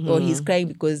thing, or he's crying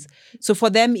because... So for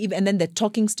them, and then the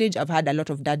talking stage, I've had a lot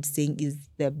of dads saying is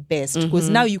the best, because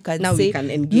now you can say, we can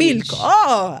engage. Milk,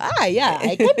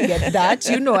 I can get that,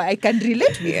 I can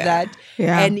relate with that.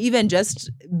 Yeah. And even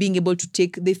just being able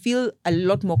to they feel a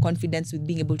lot more confidence with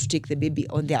being able to take the baby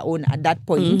on their own at that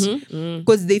point,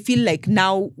 because they feel like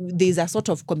now there's a sort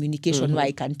of communication where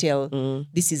I can tell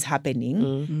this is happening.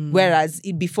 Whereas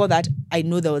before that, I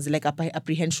know there was like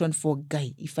apprehension for,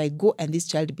 guy, if I go and this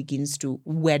child begins to,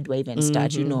 where do I even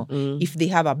start? If they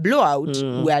have a blowout,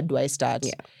 where do I start?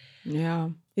 Yeah.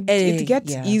 It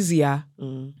gets easier,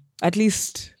 at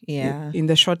least Yeah. in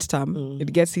the short term.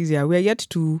 It gets easier. We're yet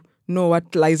to know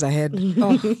what lies ahead.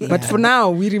 But for now,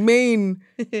 we remain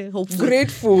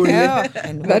grateful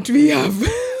that we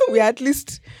are at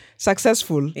least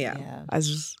successful. Yeah.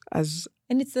 As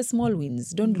And it's the small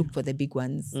wins. Don't look for the big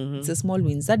ones. It's the small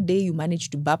wins. That day you manage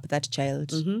to bap that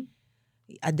child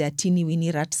at their teeny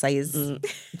weeny rat size.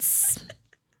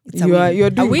 It's a win. You're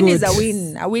doing a win good. is a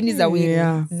win. A win is a win.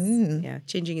 Yeah. Yeah.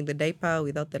 Changing in the diaper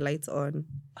without the lights on.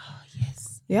 Oh,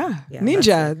 yes. Yeah. Yeah,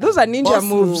 Ninja. Those are ninja boss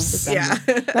moves. Yeah.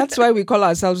 That's why we call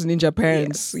ourselves ninja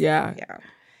parents. Yeah.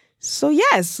 So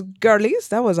yes, girlies,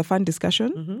 that was a fun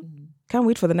discussion. Can't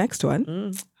wait for the next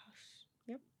one.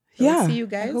 Yeah. See you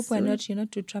guys. I hope you're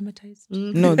not too traumatized.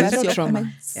 No, that's not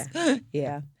trauma.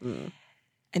 Yeah.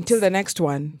 Until the next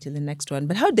one.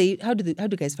 But how do you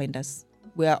guys find us?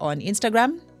 We are on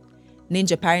Instagram,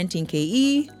 Ninja Parenting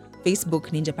KE,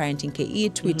 Facebook, Ninja Parenting KE,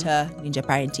 Twitter, Ninja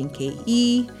Parenting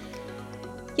KE.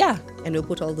 Yeah. And we'll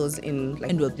put all those in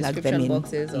and we'll plug them in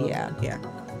boxes. Or, yeah.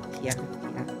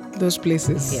 Those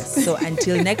places. Yes. So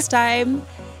until next time,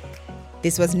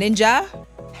 this was Ninja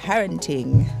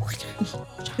Parenting.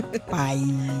 Bye.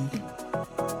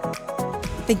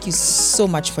 Thank you so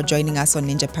much for joining us on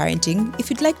Ninja Parenting. If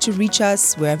you'd like to reach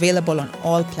us, we're available on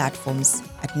all platforms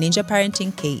at Ninja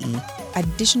Parenting KE.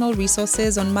 Additional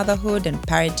resources on motherhood and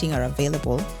parenting are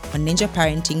available on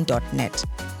ninjaparenting.net.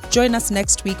 Join us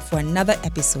next week for another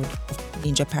episode of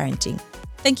Ninja Parenting.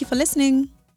 Thank you for listening.